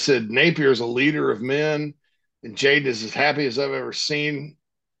dad said Napier is a leader of men, and Jaden is as happy as I've ever seen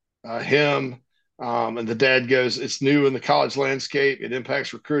him. And the dad goes, "It's new in the college landscape. It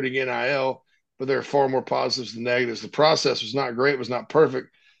impacts recruiting, NIL, but there are far more positives than negatives. The process was not great, was not perfect.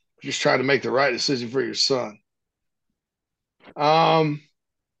 We're just trying to make the right decision for your son." And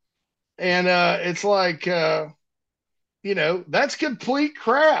it's like, that's complete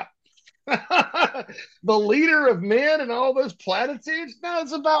crap. The leader of men and all those platitudes. No,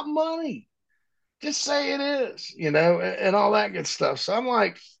 it's about money. Just say it is, and all that good stuff. So I'm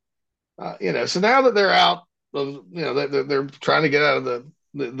like, so now that they're out of, they're trying to get out of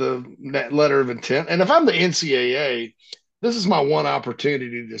the letter of intent. And if I'm the NCAA, this is my one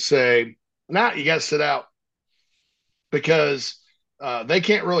opportunity to say, now you got to sit out, because they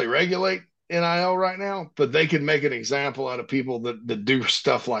can't really regulate NIL right now, but they can make an example out of people that do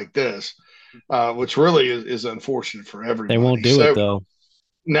stuff like this, which really is unfortunate for everybody. They won't do it though.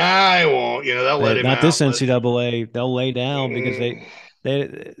 Nah, they won't. They'll let him not out. This NCAA. They'll lay down because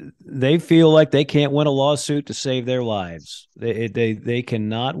they feel like they can't win a lawsuit to save their lives. They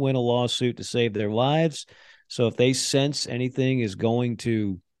cannot win a lawsuit to save their lives. So if they sense anything is going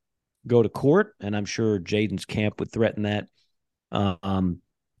to go to court, and I'm sure Jaden's camp would threaten that,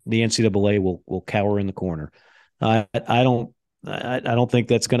 the NCAA will cower in the corner. I don't think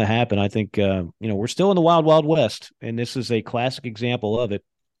that's going to happen. I think we're still in the wild, wild west, and this is a classic example of it.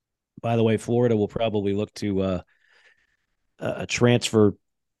 By the way, Florida will probably look to a transfer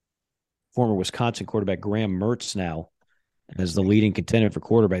former Wisconsin quarterback Graham Mertz now as the leading contender for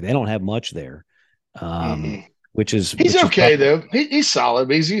quarterback. They don't have much there, he's okay though. He's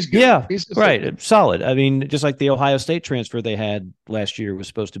solid. He's good. Yeah, he's right. Solid. I mean, just like the Ohio State transfer they had last year was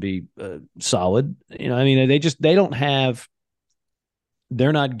supposed to be solid. They don't have.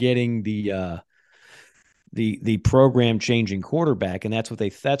 They're not getting the program changing quarterback, and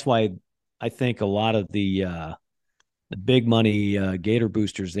that's why I think a lot of the the big money Gator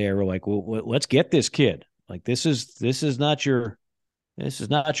boosters there were like, well, let's get this kid. Like this is not your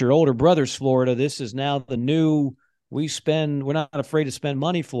older brother's Florida. This is now the new. We're not afraid to spend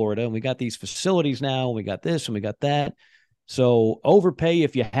money, Florida, and we got these facilities now. And we got this and we got that. So overpay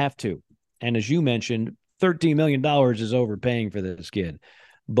if you have to. And as you mentioned, $13 million is overpaying for this kid.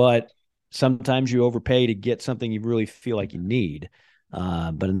 But sometimes you overpay to get something you really feel like you need.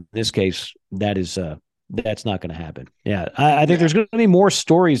 But in this case, that's not going to happen. Yeah, I think there's going to be more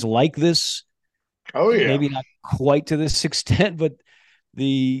stories like this. Oh, yeah. Maybe not quite to this extent, but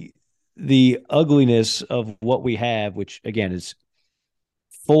the ugliness of what we have, which again is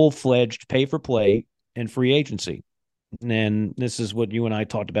full-fledged pay for play and free agency. And this is what you and I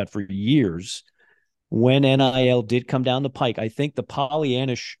talked about for years. When NIL did come down the pike, I think the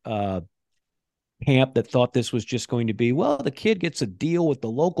Pollyannish camp that thought this was just going to be, well, the kid gets a deal with the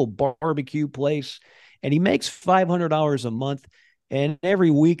local barbecue place and he makes $500 a month. And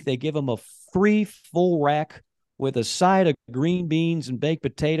every week they give him a free full rack with a side of green beans and baked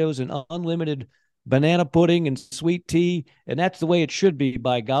potatoes and unlimited banana pudding and sweet tea. And that's the way it should be.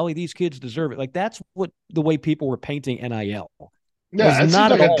 By golly, these kids deserve it. Like that's the way people were painting NIL. Yeah, it's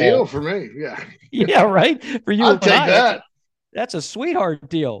not like a deal for me. Yeah. Yeah, right. For you, I'll take that. That's a sweetheart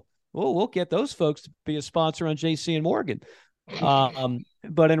deal. We'll get those folks to be a sponsor on JC and Morgan.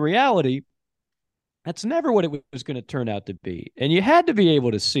 But in reality, that's never what it was going to turn out to be. And you had to be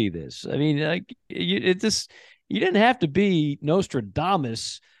able to see this. I mean, like you didn't have to be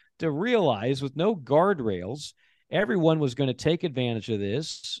Nostradamus to realize with no guardrails, everyone was going to take advantage of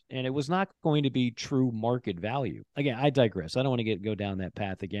this, and it was not going to be true market value. Again, I digress. I don't want to go down that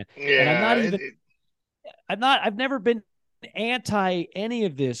path again. Yeah, and I've never been anti any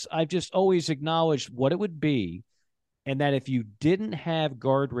of this. I've just always acknowledged what it would be, and that if you didn't have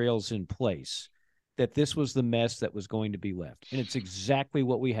guardrails in place, that this was the mess that was going to be left. And it's exactly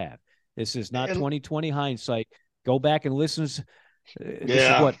what we have. This is not 2020 hindsight. Go back and listen. This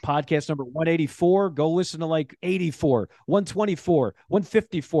is what, podcast number 184. Go listen to like 84, 124,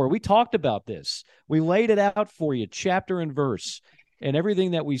 154. We talked about this. We laid it out for you, chapter and verse. And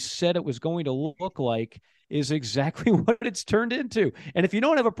everything that we said it was going to look like is exactly what it's turned into. And if you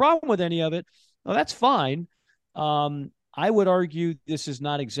don't have a problem with any of it, well, that's fine. I would argue this is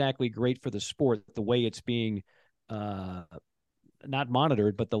not exactly great for the sport, the way it's being not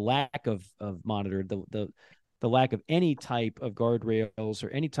monitored, but the lack of monitored, the lack of any type of guardrails or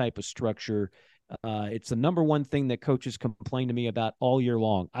any type of structure. It's the number one thing that coaches complain to me about all year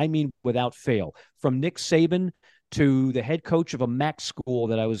long. I mean, without fail, from Nick Saban to the head coach of a MAC school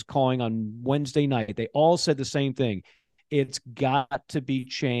that I was calling on Wednesday night, they all said the same thing. It's got to be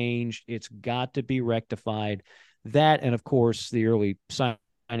changed. It's got to be rectified. That, and of course, the early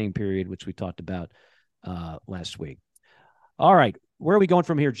signing period, which we talked about last week. All right. Where are we going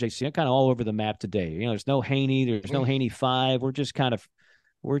from here, JC? I'm kind of all over the map today. You know, there's no Haney. There's no Haney 5. We're just kind of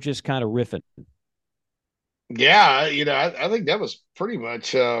riffing. Yeah, you know, I think that was pretty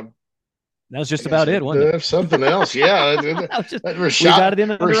much. That was just about it, wasn't it? Something else, yeah. We got it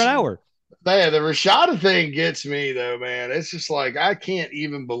in under an hour. Man, the Rashada thing gets me though, man. It's just like I can't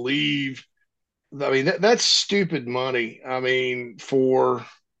even believe. I mean, that's stupid money. I mean, for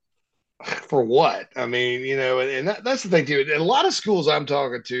what? I mean, you know, and that's the thing too. And a lot of schools I'm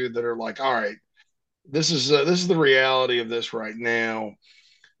talking to that are like, all right, this is the reality of this right now.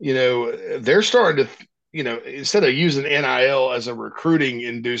 You know, they're starting to, you know, instead of using NIL as a recruiting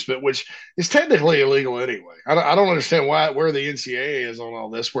inducement, which is technically illegal anyway. I don't understand where the NCAA is on all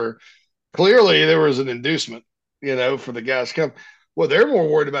this, where clearly there was an inducement, you know, for the guys to come. What they're more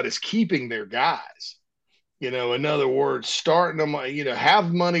worried about is keeping their guys. You know, in other words, starting them, you know,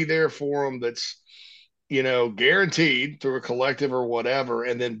 have money there for them that's, you know, guaranteed through a collective or whatever,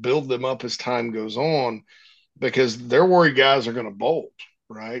 and then build them up as time goes on, because they're worried guys are going to bolt,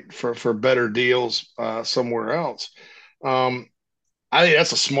 right, for better deals somewhere else. I think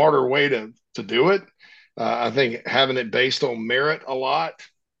that's a smarter way to do it. I think having it based on merit a lot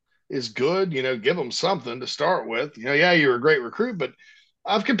is good. You know, give them something to start with. You know, yeah, you're a great recruit, but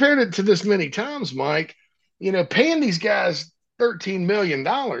I've compared it to this many times, Mike. You know, paying these guys $13 million,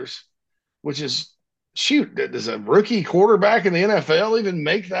 which is, shoot, does a rookie quarterback in the NFL even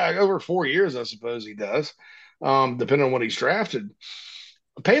make that over 4 years? I suppose he does, depending on what he's drafted.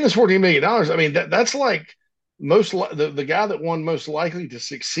 Paying this $14 million, I mean, that's like the guy that won most likely to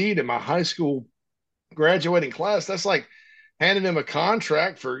succeed in my high school graduating class. That's like handing him a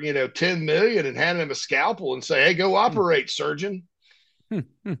contract for, you know, $10 million and handing him a scalpel and say, hey, go operate, surgeon.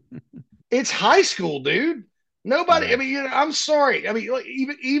 It's high school, dude. Nobody, I mean, you know, I'm sorry. I mean, like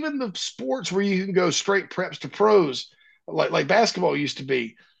even the sports where you can go straight preps to pros, Like basketball used to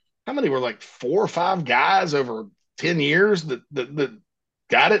be, how many were like 4 or 5 guys over 10 years that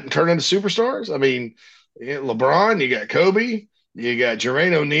got it and turned into superstars? I mean, LeBron, you got Kobe, you got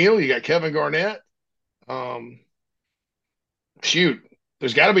Jermaine O'Neal, you got Kevin Garnett. Um, Shoot,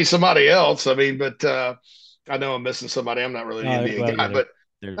 there's got to be somebody else. I mean, but I know I'm missing somebody. I'm not really an NBA guy, yeah, but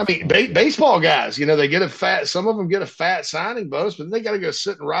I mean, yeah. baseball guys, they get a fat, some of them get a fat signing bonus, but they got to go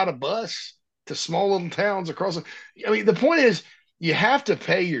sit and ride a bus to small little towns across. I mean, the point is you have to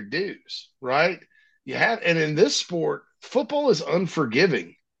pay your dues, right? And in this sport, football is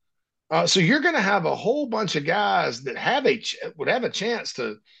unforgiving. So you're going to have a whole bunch of guys that would have a chance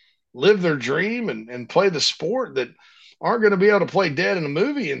to live their dream and play the sport that aren't going to be able to play dead in a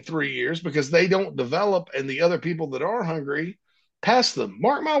movie in 3 years because they don't develop, and the other people that are hungry pass them.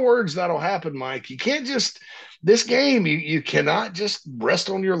 Mark my words, that'll happen, Mike. You can't just this game. You cannot just rest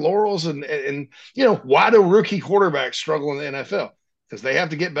on your laurels and why do rookie quarterbacks struggle in the NFL? Because they have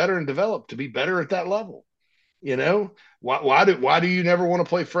to get better and develop to be better at that level. Why do you never want to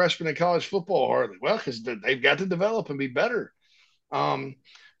play freshman in college football hardly? Well, because they've got to develop and be better.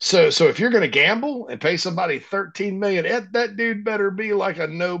 So if you're going to gamble and pay somebody 13 million, that dude better be like a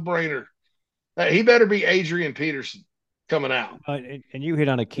no-brainer. He better be Adrian Peterson coming out. And you hit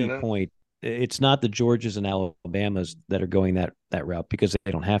on a key point. It's not the Georgias and Alabamas that are going that route because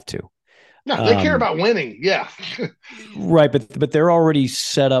they don't have to. No, they care about winning. Yeah. Right, but they're already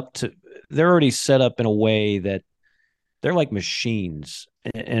set up in a way that they're like machines.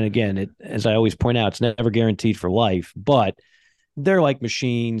 And again, as I always point out, it's never guaranteed for life, but they're like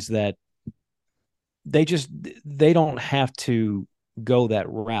machines that they don't have to go that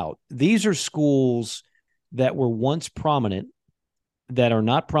route. These are schools that were once prominent that are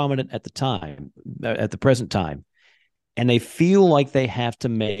not prominent at the present time. And they feel like they have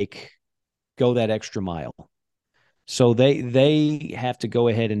to go that extra mile. So they have to go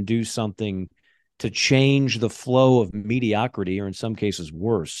ahead and do something to change the flow of mediocrity, or in some cases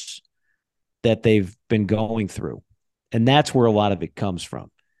worse, that they've been going through. And that's where a lot of it comes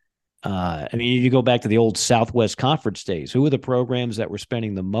from. I mean, you go back to the old Southwest Conference days. Who were the programs that were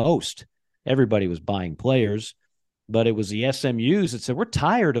spending the most? Everybody was buying players, but it was the SMUs that said, we're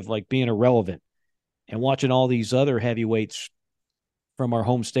tired of like being irrelevant and watching all these other heavyweights from our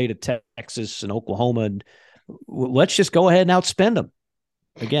home state of Texas and Oklahoma. And let's just go ahead and outspend them.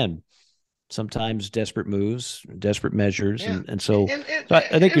 Again, sometimes desperate moves, desperate measures. Yeah. And so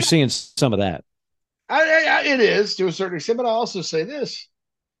I think you're seeing some of that. It is to a certain extent, but I also say this: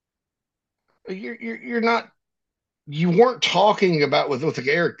 you weren't talking about with like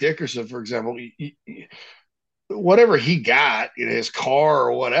Eric Dickerson, for example, whatever he got in his car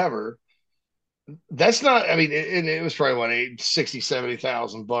or whatever. That's not. I mean, it was probably what, 60,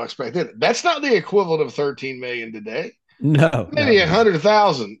 70,000 bucks back then. That's not the equivalent of 13 million today. No, maybe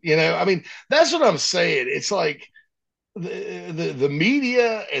 100,000. I mean, that's what I'm saying. It's like the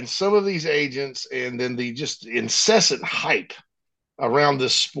media and some of these agents, and then the just incessant hype around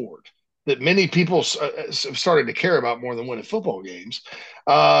this sport that many people have started to care about more than winning football games.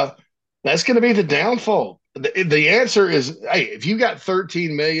 That's going to be the downfall. The answer is, hey, if you got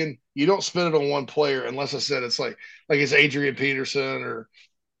 13 million, you don't spend it on one player unless I said it's like it's Adrian Peterson or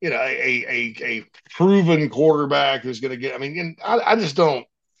a proven quarterback who's going to get. I mean, I just don't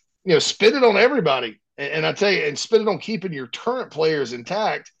spend it on everybody. And I tell you, and spend it on keeping your current players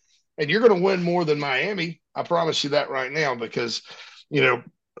intact, and you're going to win more than Miami. I promise you that right now, because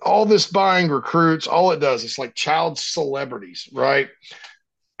all this buying recruits, all it does, it's like child celebrities, right?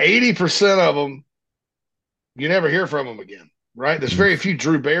 80% of them, you never hear from them again, right? There's very few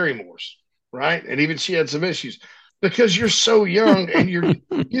Drew Barrymores, right? And even she had some issues because you're so young and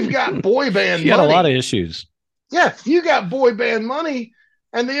you've got boy band. She had a lot of issues. Yeah, you got boy band money.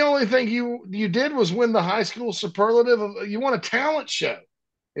 And the only thing you did was win the high school superlative of you won a talent show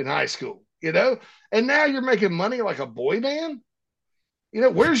in high school, and now you're making money like a boy band.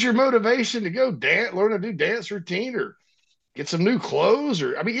 Where's your motivation to go learn a new dance routine or get some new clothes?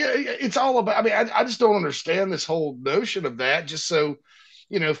 Or, I mean, it's all about, I mean, I just don't understand this whole notion of that just so,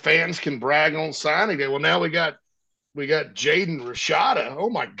 fans can brag on signing day. Well, now we got Jaden Rashada. Oh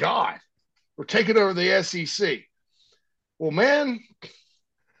my God, we're taking over the SEC. Well, man,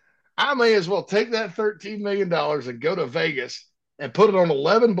 I may as well take that $13 million and go to Vegas and put it on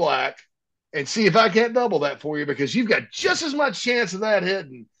 11 black and see if I can't double that for you, because you've got just as much chance of that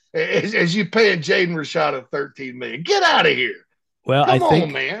hitting as you paying Jaden Rashada $13 million. Get out of here. Well,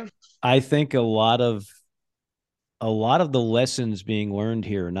 I think a lot of the lessons being learned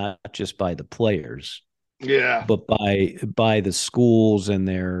here, not just by the players, Yeah. but by the schools and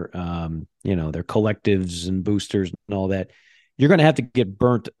their their collectives and boosters and all that, you're going to have to get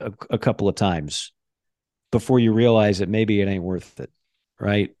burnt a couple of times before you realize that maybe it ain't worth it,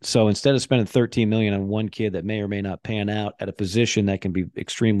 right? So instead of spending $13 million on one kid that may or may not pan out at a position that can be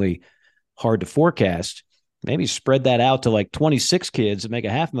extremely hard to forecast, maybe spread that out to like 26 kids and make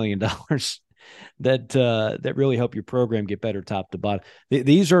 $500,000 that really help your program get better top to bottom.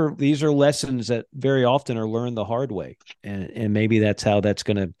 These are lessons that very often are learned the hard way, and maybe that's how that's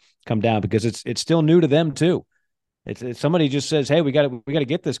going to come down, because it's still new to them too. It's somebody just says, "Hey, we got to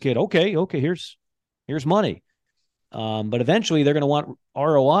get this kid." Okay, here's money. But eventually they're going to want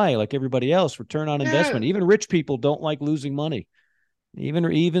ROI like everybody else, return on investment. Even rich people don't like losing money.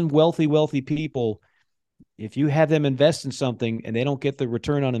 Even wealthy people, if you have them invest in something and they don't get the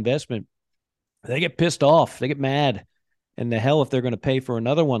return on investment, they get pissed off. They get mad. And the hell if they're going to pay for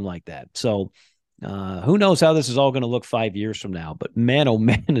another one like that. So who knows how this is all going to look 5 years from now. But man, oh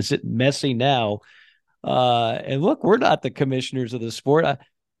man, is it messy now. And look, we're not the commissioners of the sport.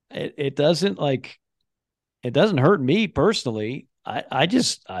 It doesn't hurt me personally. I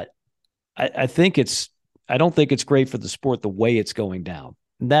don't think it's great for the sport the way it's going down.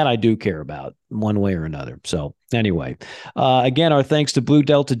 That I do care about one way or another. So anyway, again, our thanks to Blue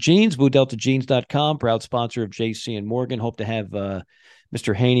Delta Jeans, BlueDeltaJeans.com, proud sponsor of JC and Morgan. Hope to have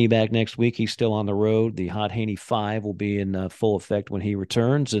Mr. Haney back next week. He's still on the road. The Hot Haney 5 will be in full effect when he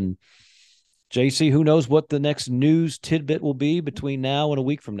returns. And JC, who knows what the next news tidbit will be between now and a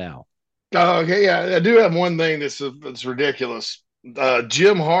week from now. Oh, okay, yeah, I do have one thing that's ridiculous.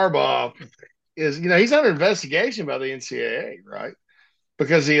 Jim Harbaugh is, he's under investigation by the NCAA, right?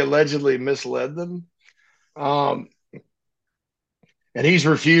 Because he allegedly misled them. And he's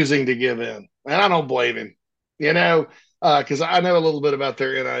refusing to give in. And I don't blame him, because I know a little bit about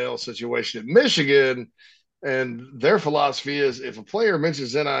their NIL situation at Michigan. And their philosophy is if a player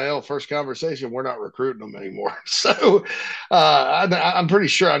mentions NIL first conversation, we're not recruiting them anymore. So I'm pretty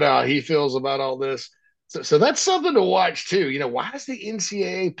sure I know how he feels about all this. So that's something to watch too. Why is the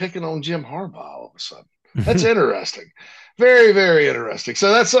NCAA picking on Jim Harbaugh all of a sudden? That's interesting. Very, very interesting.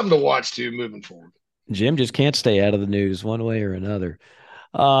 So that's something to watch too moving forward. Jim just can't stay out of the news one way or another.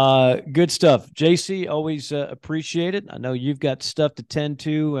 Good stuff. JC, always appreciate it. I know you've got stuff to tend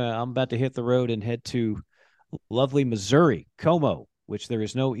to. I'm about to hit the road and head to lovely Missouri, Como, which there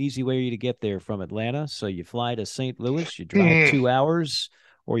is no easy way to get there from Atlanta. So you fly to St. Louis, you drive 2 hours,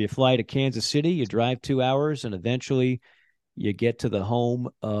 or you fly to Kansas City, you drive 2 hours, and eventually you get to the home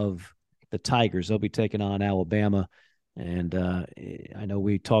of the Tigers. They'll be taking on Alabama. And I know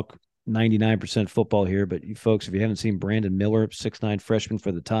we talk 99% football here, but you folks, if you haven't seen Brandon Miller, 6'9" freshman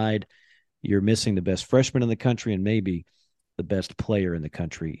for the Tide, you're missing the best freshman in the country and maybe the best player in the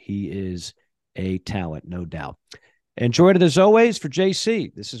country. He is a talent, no doubt. Enjoyed it as always. For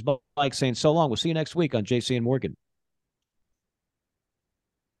JC, this is Mike saying so long. We'll see you next week on JC and Morgan.